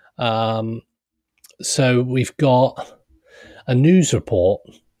 So we've got a news report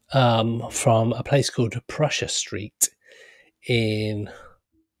from a place called Prussia Street in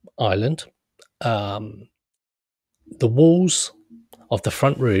Ireland. The walls of the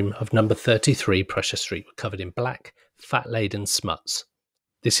front room of number 33 Prussia Street were covered in black, fat-laden smuts.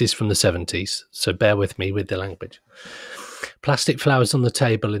 This is from the 70s, so bear with me with the language. Plastic flowers on the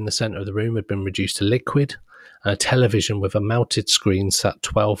table in the centre of the room had been reduced to liquid, and a television with a mounted screen sat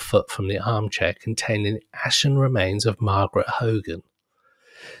 12 foot from the armchair containing ashen remains of Margaret Hogan.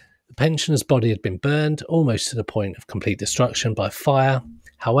 The pensioner's body had been burned almost to the point of complete destruction by fire.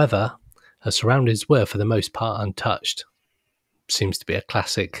 However, her surroundings were for the most part untouched. Seems to be a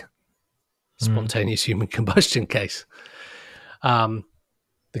classic spontaneous human combustion case.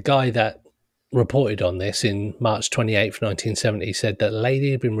 The guy that reported on this in March 28th, 1970, said that the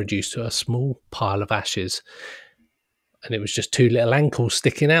lady had been reduced to a small pile of ashes and it was just two little ankles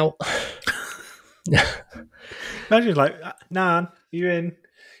sticking out. Imagine, like, Nan, you're in.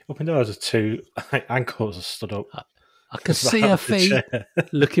 Open doors are two ankles are stood up. I can see her feet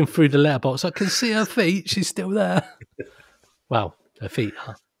looking through the letterbox. I can see her feet. She's still there. Well, her feet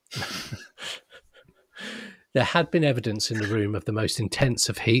are. There had been evidence in the room of the most intense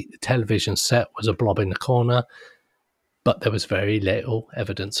of heat. The television set was a blob in the corner, but there was very little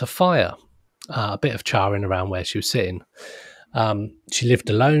evidence of fire. A bit of charring around where she was sitting. She lived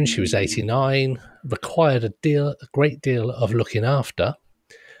alone. She was 89, required a great deal of looking after,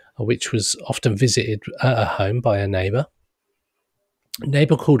 which was often visited at her home by a neighbour. A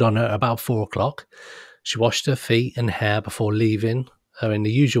neighbour called on her at about 4 o'clock. She washed her feet and hair before leaving her in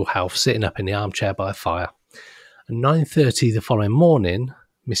the usual house, sitting up in the armchair by a fire. At 9:30 the following morning,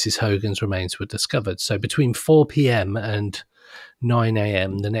 Mrs. Hogan's remains were discovered. So between 4 p.m. and 9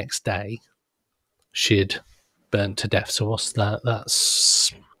 a.m. the next day, she'd burnt to death. So what's that?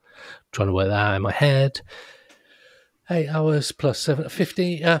 That's, I'm trying to work that out in my head. 8 hours plus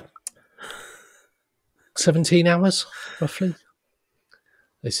 17 hours, roughly.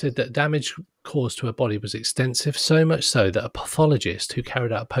 They said that damage caused to her body was extensive, so much so that a pathologist who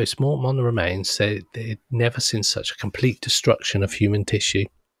carried out a post-mortem on the remains said they'd never seen such a complete destruction of human tissue.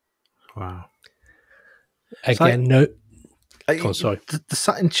 Wow. Again, sorry. The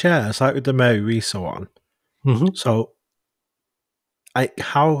satin chair, it's like with the Mary Risa one. Mm-hmm. So,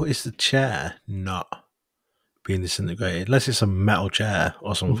 how is the chair not being disintegrated? Unless it's a metal chair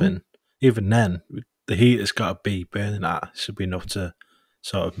or something. Mm-hmm. Even then, the heat has got to be burning that. It should be enough to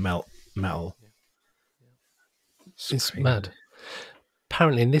sort of melt metal. It's mad.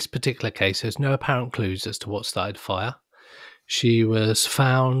 Apparently, in this particular case, there's no apparent clues as to what started fire. She was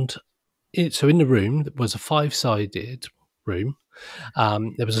found... So in the room, there was a 5-sided room.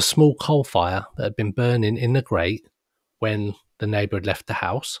 There was a small coal fire that had been burning in the grate when the neighbour had left the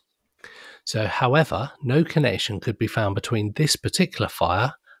house. So, however, no connection could be found between this particular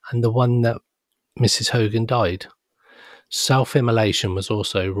fire and the one that Mrs. Hogan died. Self-immolation was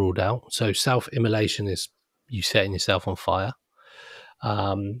also ruled out. So self-immolation is you setting yourself on fire,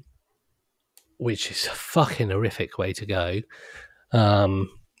 which is a fucking horrific way to go.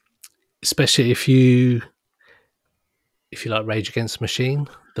 Especially if you like Rage Against the Machine,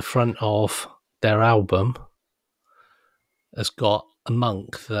 the front of their album has got a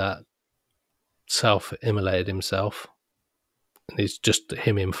monk that self-immolated himself, and it's just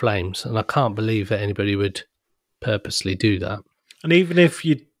him in flames. And I can't believe that anybody would purposely do that. And even if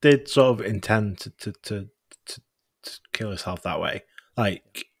you did sort of intend to kill yourself that way,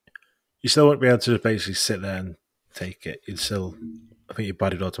 like, you still won't be able to basically sit there and take it. You'd still, I think your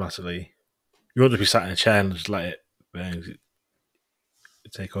body would automatically, you won't just be sat in a chair and just let it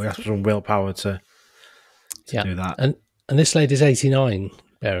take all. You have some willpower to do that. And this lady's 89,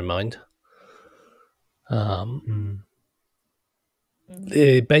 bear in mind. They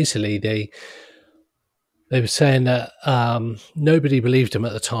were saying that nobody believed them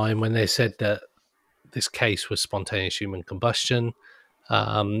at the time when they said that this case was spontaneous human combustion.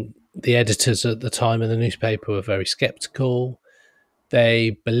 The editors at the time of the newspaper were very sceptical.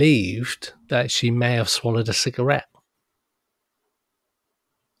 They believed that she may have swallowed a cigarette.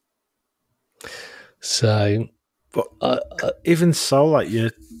 So, but even so, like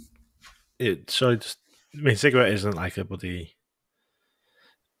cigarette isn't like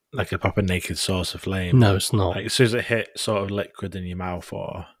a proper naked source of flame. No, it's not. Like, as soon as it hit sort of liquid in your mouth,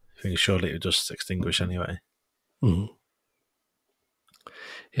 or I think surely it would just extinguish anyway. Mm.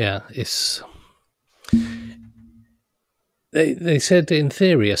 Yeah, it's. They said in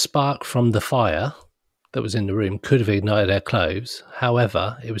theory a spark from the fire that was in the room could have ignited her clothes.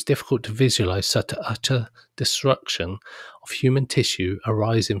 However, it was difficult to visualize such utter destruction of human tissue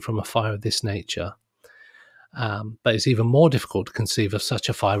arising from a fire of this nature. But it's even more difficult to conceive of such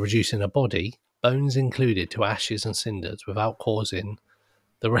a fire reducing a body, bones included, to ashes and cinders without causing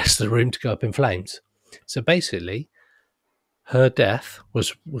the rest of the room to go up in flames. So basically, her death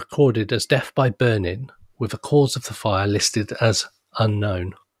was recorded as death by burning, with the cause of the fire listed as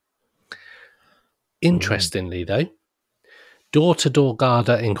unknown. Interestingly, though, door-to-door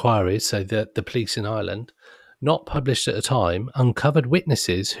Garda inquiries, so that the police in Ireland, not published at the time, uncovered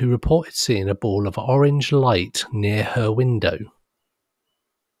witnesses who reported seeing a ball of orange light near her window.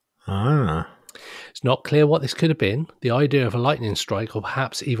 It's not clear what this could have been. The idea of a lightning strike, or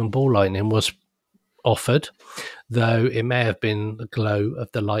perhaps even ball lightning, was offered, though it may have been the glow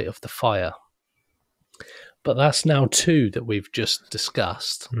of the light of the fire. But that's now two that we've just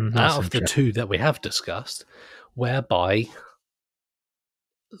discussed, out of the two that we have discussed, whereby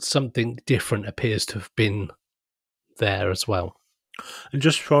something different appears to have been there as well. And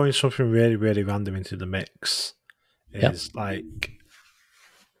just throwing something really, really random into the mix is like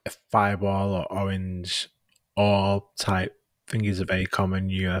a fireball or orange orb type thing is a very common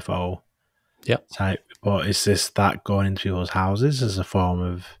UFO type. But is this that going into people's houses as a form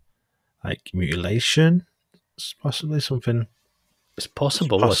of like mutilation? It's possibly something. It's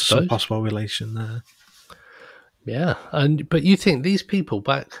possible, I suppose. Some possible relation there. Yeah, but you think these people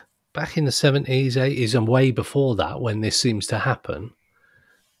back in the 70s, 80s, and way before that, when this seems to happen,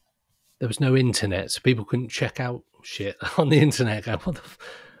 there was no internet, so people couldn't check out shit on the internet. Go,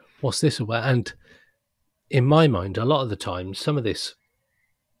 what's this about? And in my mind, a lot of the time, some of this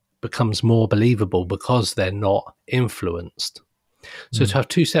becomes more believable because they're not influenced. So to have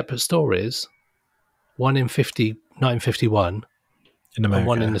two separate stories, one in 1951 in America, and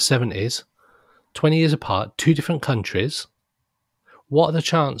one in the 70s, 20 years apart, two different countries, what are the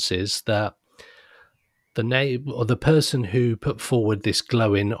chances that the name or the person who put forward this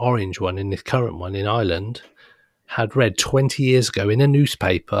glowing orange one in this current one in Ireland had read 20 years ago in a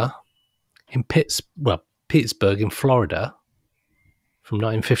newspaper in Pittsburgh in Florida from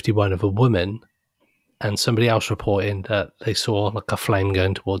 1951 of a woman, and somebody else reporting that they saw like a flame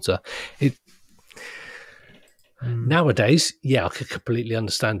going towards her? Nowadays, I could completely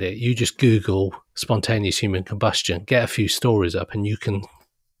understand it. You just Google spontaneous human combustion, get a few stories up, and you can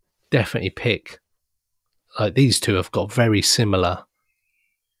definitely pick. Like these two have got very similar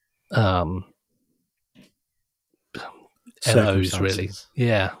LOs, really.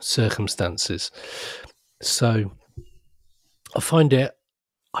 Yeah, circumstances. So I find that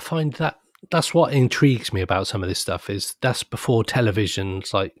that's what intrigues me about some of this stuff. Is that's before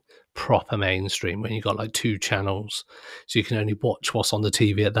television's like proper mainstream, when you got like two channels, so you can only watch what's on the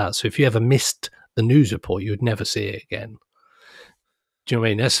TV at that. So if you ever missed the news report, you would never see it again. Do you know what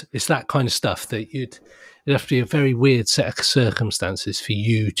I mean? It's that kind of stuff that it'd have to be a very weird set of circumstances for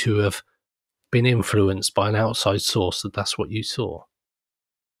you to have been influenced by an outside source that's what you saw,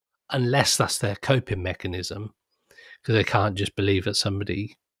 unless that's their coping mechanism, because they can't just believe that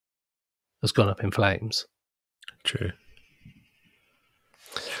somebody has gone up in flames. True.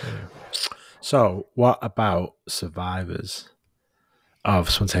 So, what about survivors of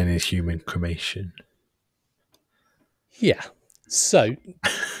spontaneous human cremation? Yeah. So,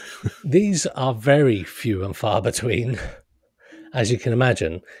 these are very few and far between, as you can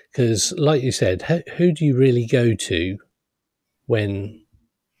imagine, because, like you said, who do you really go to when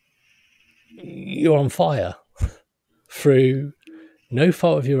you're on fire through no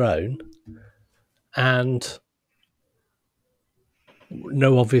fault of your own and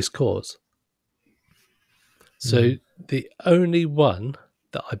no obvious cause? So the only one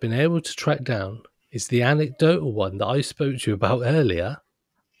that I've been able to track down is the anecdotal one that I spoke to you about earlier,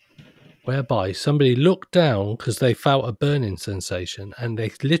 whereby somebody looked down because they felt a burning sensation and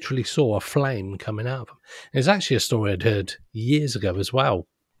they literally saw a flame coming out of them. It's actually a story I'd heard years ago as well.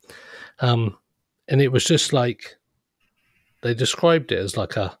 And it was just like, they described it as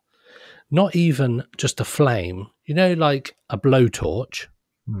like not even just a flame, like a blowtorch.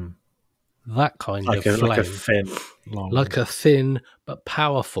 That kind of flame. Like a thin but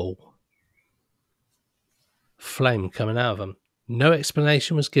powerful flame coming out of them. No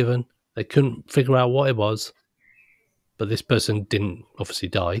explanation was given. They couldn't figure out what it was. But this person didn't obviously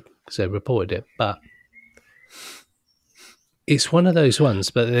die because they reported it. But it's one of those ones.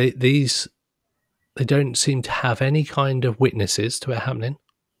 But they don't seem to have any kind of witnesses to it happening.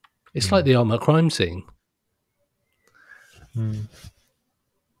 It's like the ultimate crime scene.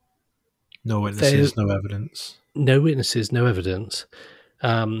 No witnesses, no evidence. No witnesses, no evidence.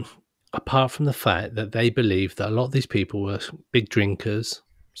 Apart from the fact that they believe that a lot of these people were big drinkers,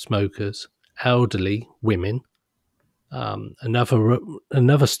 smokers, elderly women.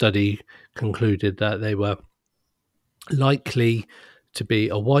 Another study concluded that they were likely to be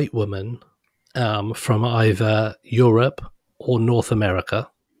a white woman from either Europe or North America.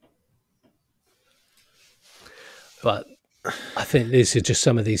 But I think these are just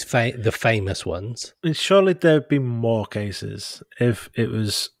some of these the famous ones. And surely there'd be more cases if it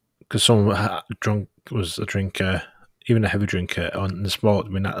was because someone was a drinker, even a heavy drinker on the sport. I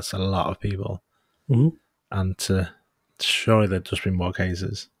mean, that's a lot of people, and surely there'd just be more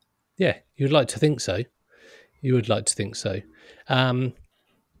cases. Yeah, you'd like to think so. You would like to think so.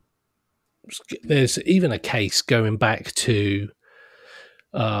 There's even a case going back to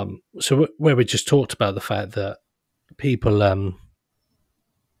where we just talked about the fact that people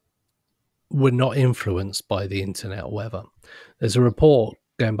were not influenced by the internet or whatever. There's a report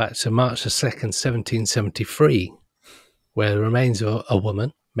going back to March the 2nd, 1773, where the remains of a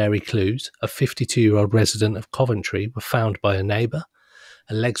woman, Mary Clues, a 52-year-old resident of Coventry, were found by a neighbour.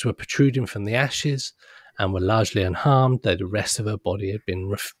 Her legs were protruding from the ashes and were largely unharmed, though the rest of her body had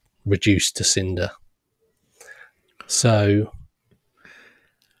been reduced to cinder. So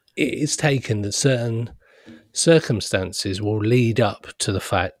it is taken that certain circumstances will lead up to the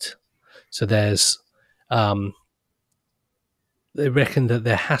fact. So there's, they reckon that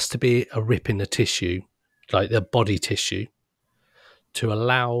there has to be a rip in the tissue, like the body tissue, to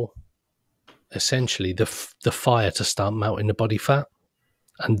allow essentially the fire to start melting the body fat,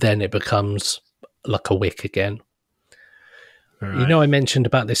 and then it becomes like a wick again. Right. You know, I mentioned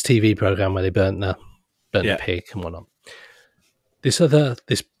about this TV program where they burnt the pig and whatnot. This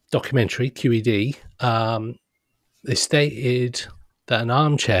documentary, QED, they stated that an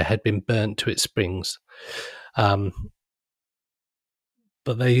armchair had been burnt to its springs, but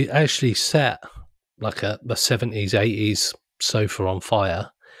they actually set like the 70s, 80s sofa on fire,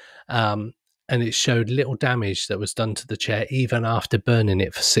 and it showed little damage that was done to the chair even after burning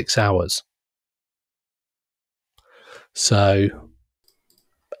it for 6 hours. So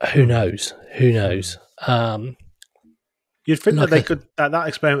who knows? Who knows? You'd think that they could, that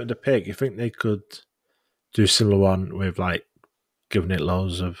experiment with the pig, you think they could do a similar one with like giving it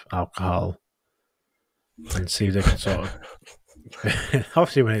loads of alcohol and see if they can sort of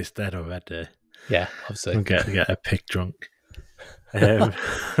obviously when it's dead already. Yeah, obviously. Get a pig drunk.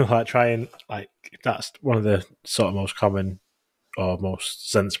 Like trying, like that's one of the sort of most common or most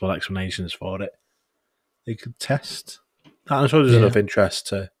sensible explanations for it. They could test. I'm sure there's enough interest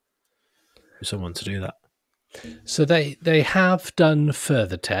for someone to do that. So they have done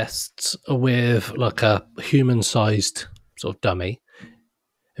further tests with like a human-sized sort of dummy,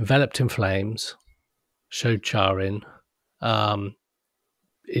 enveloped in flames, showed charring.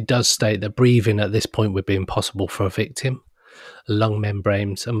 It does state that breathing at this point would be impossible for a victim. Lung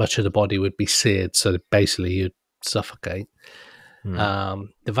membranes and much of the body would be seared, so basically you'd suffocate. The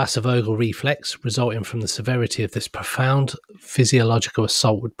vasovagal reflex resulting from the severity of this profound physiological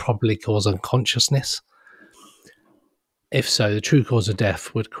assault would probably cause unconsciousness. If so, the true cause of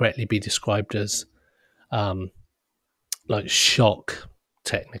death would correctly be described as like shock,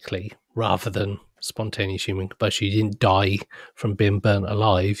 technically, rather than spontaneous human combustion. You didn't die from being burnt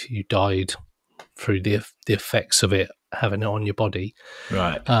alive. You died through the effects of it having it on your body.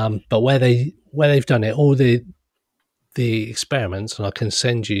 Right. But where they've done it, all the experiments, and I can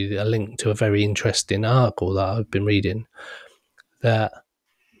send you a link to a very interesting article that I've been reading, that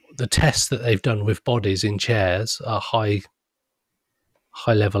the tests that they've done with bodies in chairs are high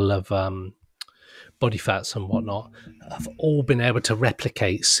level of body fats and whatnot, have all been able to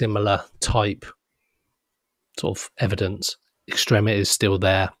replicate similar type sort of evidence. Extremities still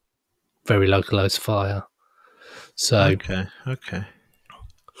there, very localized fire. So okay,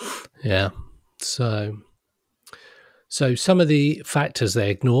 yeah. So some of the factors they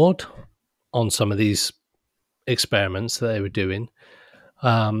ignored on some of these experiments that they were doing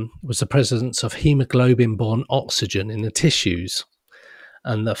was the presence of hemoglobin-borne oxygen in the tissues,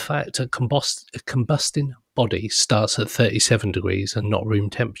 and the fact that a combusting body starts at 37 degrees and not room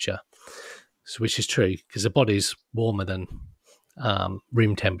temperature, which is true because the body's warmer than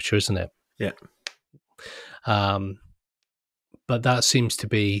room temperature, isn't it? Yeah. But that seems to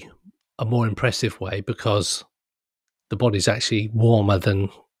be a more impressive way because the body's actually warmer than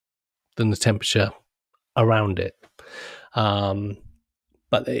the temperature around it.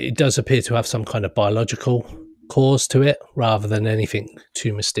 But it does appear to have some kind of biological cause to it rather than anything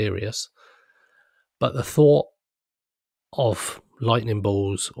too mysterious. But the thought of lightning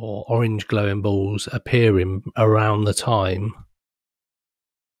balls or orange glowing balls appearing around the time,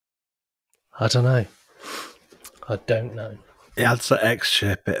 I don't know. It adds that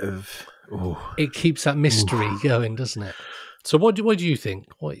extra bit of... Ooh. It keeps that mystery going, doesn't it? So what do you think?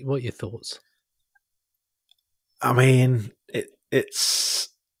 What are your thoughts? I mean, it's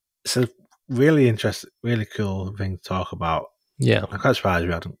a really interesting, really cool thing to talk about. Yeah. I'm quite surprised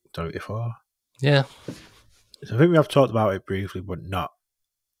we hadn't done it before. Yeah. So I think we have talked about it briefly, but not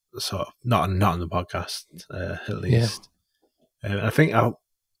on the podcast, at least. I think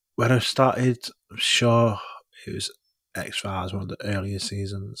when I started, I'm sure it was X-Files, one of the earlier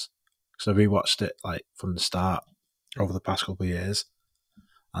seasons. So I rewatched it like from the start over the past couple of years,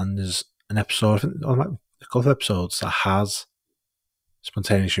 and there's an episode, I think, a couple of episodes that has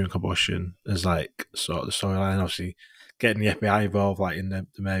Spontaneous Human Combustion as like sort of the storyline. Obviously, getting the FBI involved, like in the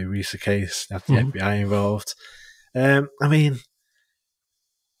Mary Reeser case, they have the FBI involved. I mean,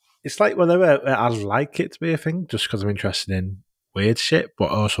 it's like whatever. I'd like it to be a thing just because I'm interested in weird shit, but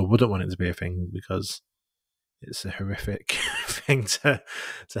I also wouldn't want it to be a thing because it's a horrific thing to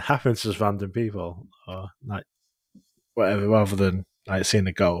happen to just random people, or like whatever, rather than like seeing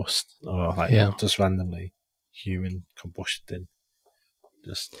a ghost or like just randomly human combustion.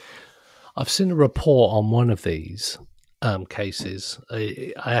 I've seen a report on one of these cases.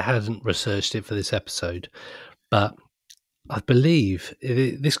 I hadn't researched it for this episode, but I believe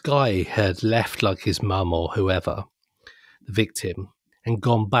this guy had left like his mum or whoever, the victim, and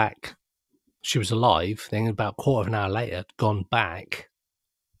gone back. She was alive. Then about a quarter of an hour later, gone back,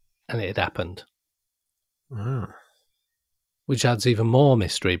 and it had happened. Which adds even more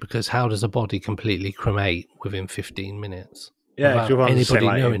mystery, because how does a body completely cremate within 15 minutes? Yeah, without anybody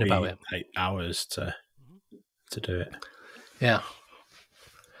like, knowing about it. 8 hours to do it. Yeah.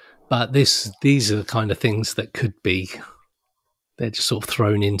 But these are the kind of things that could be, they're just sort of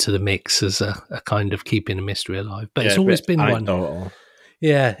thrown into the mix as a kind of keeping a mystery alive. But it's always been one.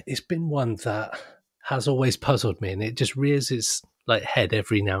 Yeah, it's been one that has always puzzled me, and it just rears its like head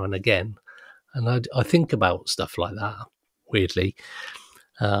every now and again. And I think about stuff like that, weirdly.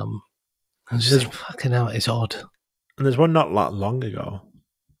 And just fucking hell, it's odd. And there's one not that long ago.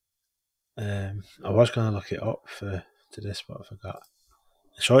 I was going to look it up to this, but I forgot.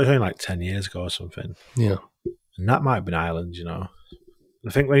 I saw it only like 10 years ago or something. Yeah. And that might have been Ireland, you know.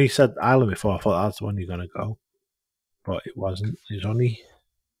 I think when you said Ireland before, I thought that's the one you're going to go. But it wasn't. It was only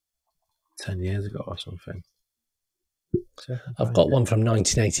 10 years ago or something. So I've got one from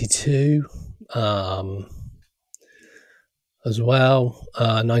 1982 as well,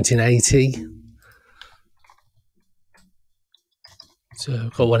 1980. So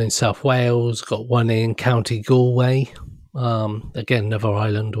I've got one in South Wales, got one in County Galway, again, another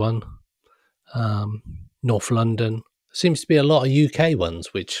island one, North London. Seems to be a lot of UK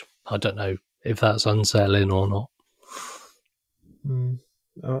ones, which I don't know if that's unsettling or not.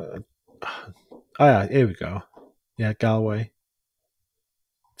 Oh yeah, here we go. Yeah, Galway,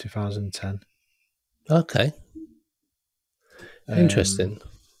 2010. Okay. Interesting.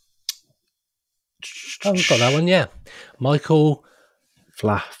 Oh, we've got that one, yeah. Michael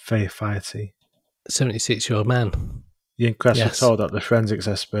Flaherty, 76-year-old man. The inquest was told that the forensics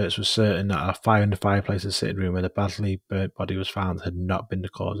experts were certain that a fire in the fireplace of the sitting room where the badly burnt body was found had not been the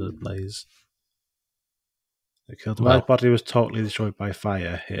cause of the blaze. The body was totally destroyed by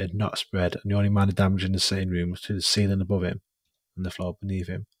fire. It had not spread, and the only minor damage in the sitting room was to the ceiling above him and the floor beneath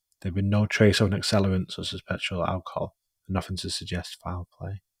him. There had been no trace of an accelerant such as petrol or alcohol, and nothing to suggest foul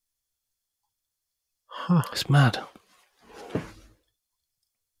play. Huh. It's mad.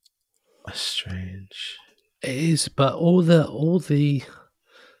 That's strange. It is, but all the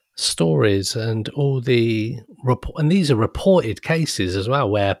stories and all the and these are reported cases as well,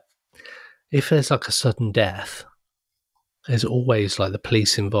 where if there's like a sudden death, there's always like the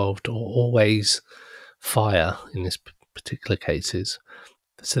police involved, or always fire in this particular cases.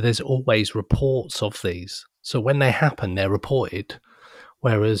 So there's always reports of these. So when they happen, they're reported.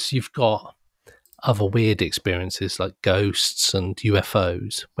 Whereas you've got other weird experiences like ghosts and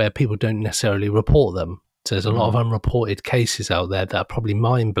UFOs where people don't necessarily report them. So there's a lot of unreported cases out there that are probably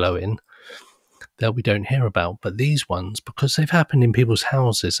mind-blowing that we don't hear about. But these ones, because they've happened in people's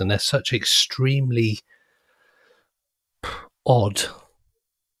houses and they're such extremely odd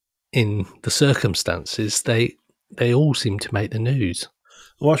in the circumstances, they all seem to make the news.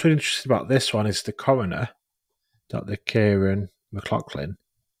 What's really interesting about this one is the coroner, Dr. Kieran McLaughlin,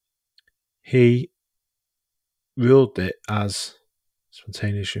 he ruled it as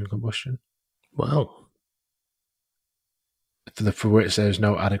spontaneous human combustion. Wow. For which there is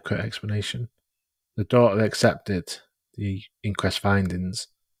no adequate explanation. The daughter accepted the inquest findings,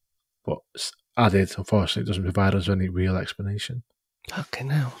 but added, unfortunately, it doesn't provide us any real explanation. Okay,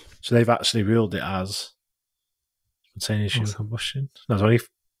 now. So they've actually ruled it as spontaneous human combustion. That was only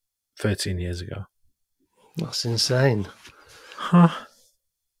 13 years ago. That's insane. Huh.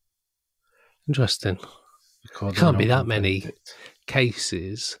 Interesting. There can't be that many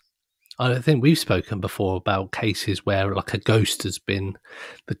cases. I don't think we've spoken before about cases where like a ghost has been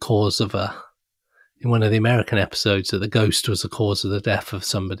the cause of in one of the American episodes that the ghost was the cause of the death of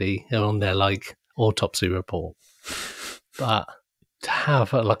somebody on their like autopsy report. But to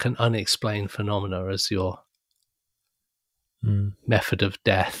have like an unexplained phenomena as your method of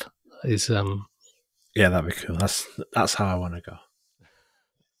death is yeah, that'd be cool. That's how I want to go.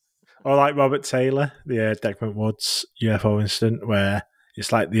 Or like Robert Taylor, the Declan Woods UFO incident, where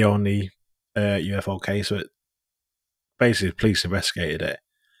it's like the only UFO case where basically the police investigated it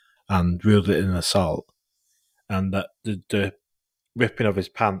and ruled it an assault, and that the ripping of his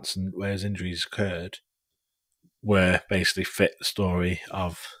pants and where his injuries occurred were basically fit the story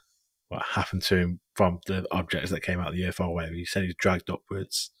of what happened to him from the objects that came out of the UFO, where he said he dragged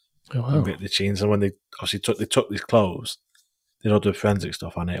upwards and ripped the chains, and when they obviously took his clothes, they did all the forensic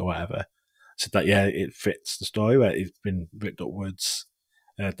stuff on it or whatever, said that yeah, it fits the story where he's been ripped upwards,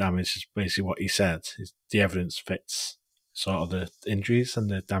 damage is basically what he said. The evidence fits sort of the injuries and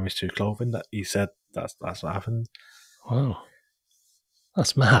the damage to clothing that he said that's what happened. Wow,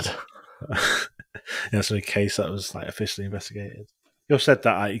 that's mad. Yeah, so a case that was like officially investigated. You said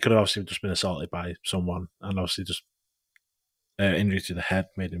that he could have obviously just been assaulted by someone, and obviously just injury to the head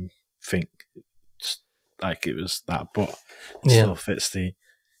made him think like it was that, but it still fits the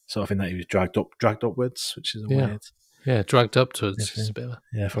sort of thing that he was dragged upwards, which is weird. Yeah, dragged upwards. It's a bit of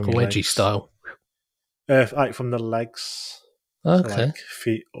like a wedgie style. Like from the legs, okay, so like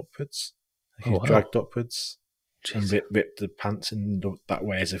feet upwards. Like he's dragged upwards. And ripped the pants in that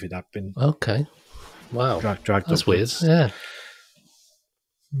way as if it had been. Okay. Wow. Dragged That's upwards. weird. Yeah.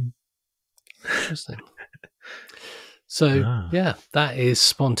 Interesting. So, yeah, that is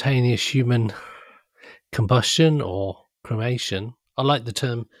spontaneous human combustion or cremation. I like the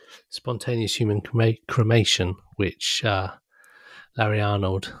term spontaneous human cremation, which Larry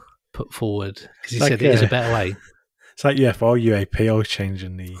Arnold put forward because he said it is a better way. It's like UFO, UAP, all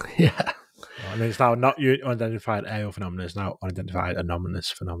changing the... Yeah. And it's now not unidentified aerial phenomena, it's now unidentified anomalous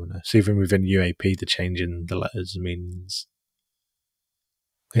phenomena. So even within UAP, the change in the letters means...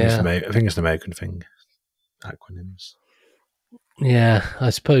 I think it's an American thing. Acronyms. Yeah, I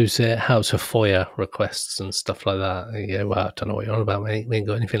suppose it helps with FOIA requests and stuff like that. Yeah, well, I don't know what you're on about, mate. We ain't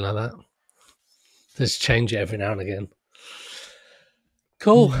got anything like that. Just change it every now and again.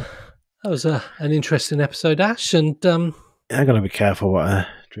 Cool. That was an interesting episode, Ash. And I'm going to be careful what I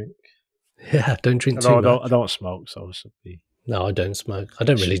drink. Yeah, don't drink too much. I don't smoke, so I should be... No, I don't smoke. I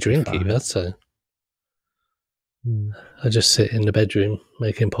don't really drink either, so... I just sit in the bedroom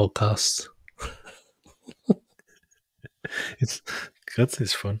making podcasts. It's good,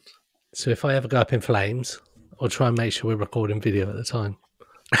 it's fun. So if I ever go up in flames, I'll try and make sure we're recording video at the time.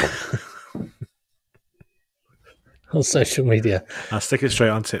 On social media. I'll stick it straight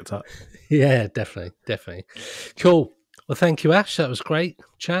on TikTok. Yeah, definitely. Cool. Well, thank you, Ash. That was great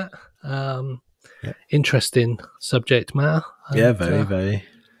chat. Interesting subject matter. Yeah, very.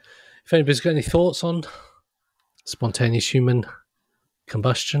 If anybody's got any thoughts on spontaneous human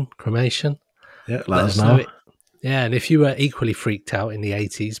combustion, cremation, let us know. Yeah, and if you were equally freaked out in the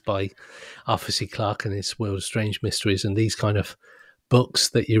 80s by Arthur C. Clarke and his World of Strange Mysteries and these kind of books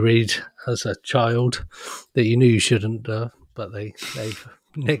that you read as a child that you knew you shouldn't, but they've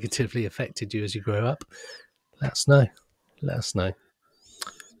negatively affected you as you grow up, let us know. Nice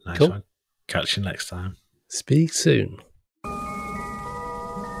cool. One. Catch you next time. Speak soon.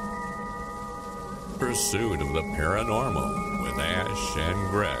 Pursuit of the Paranormal with Ash and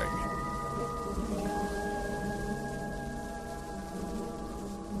Greg.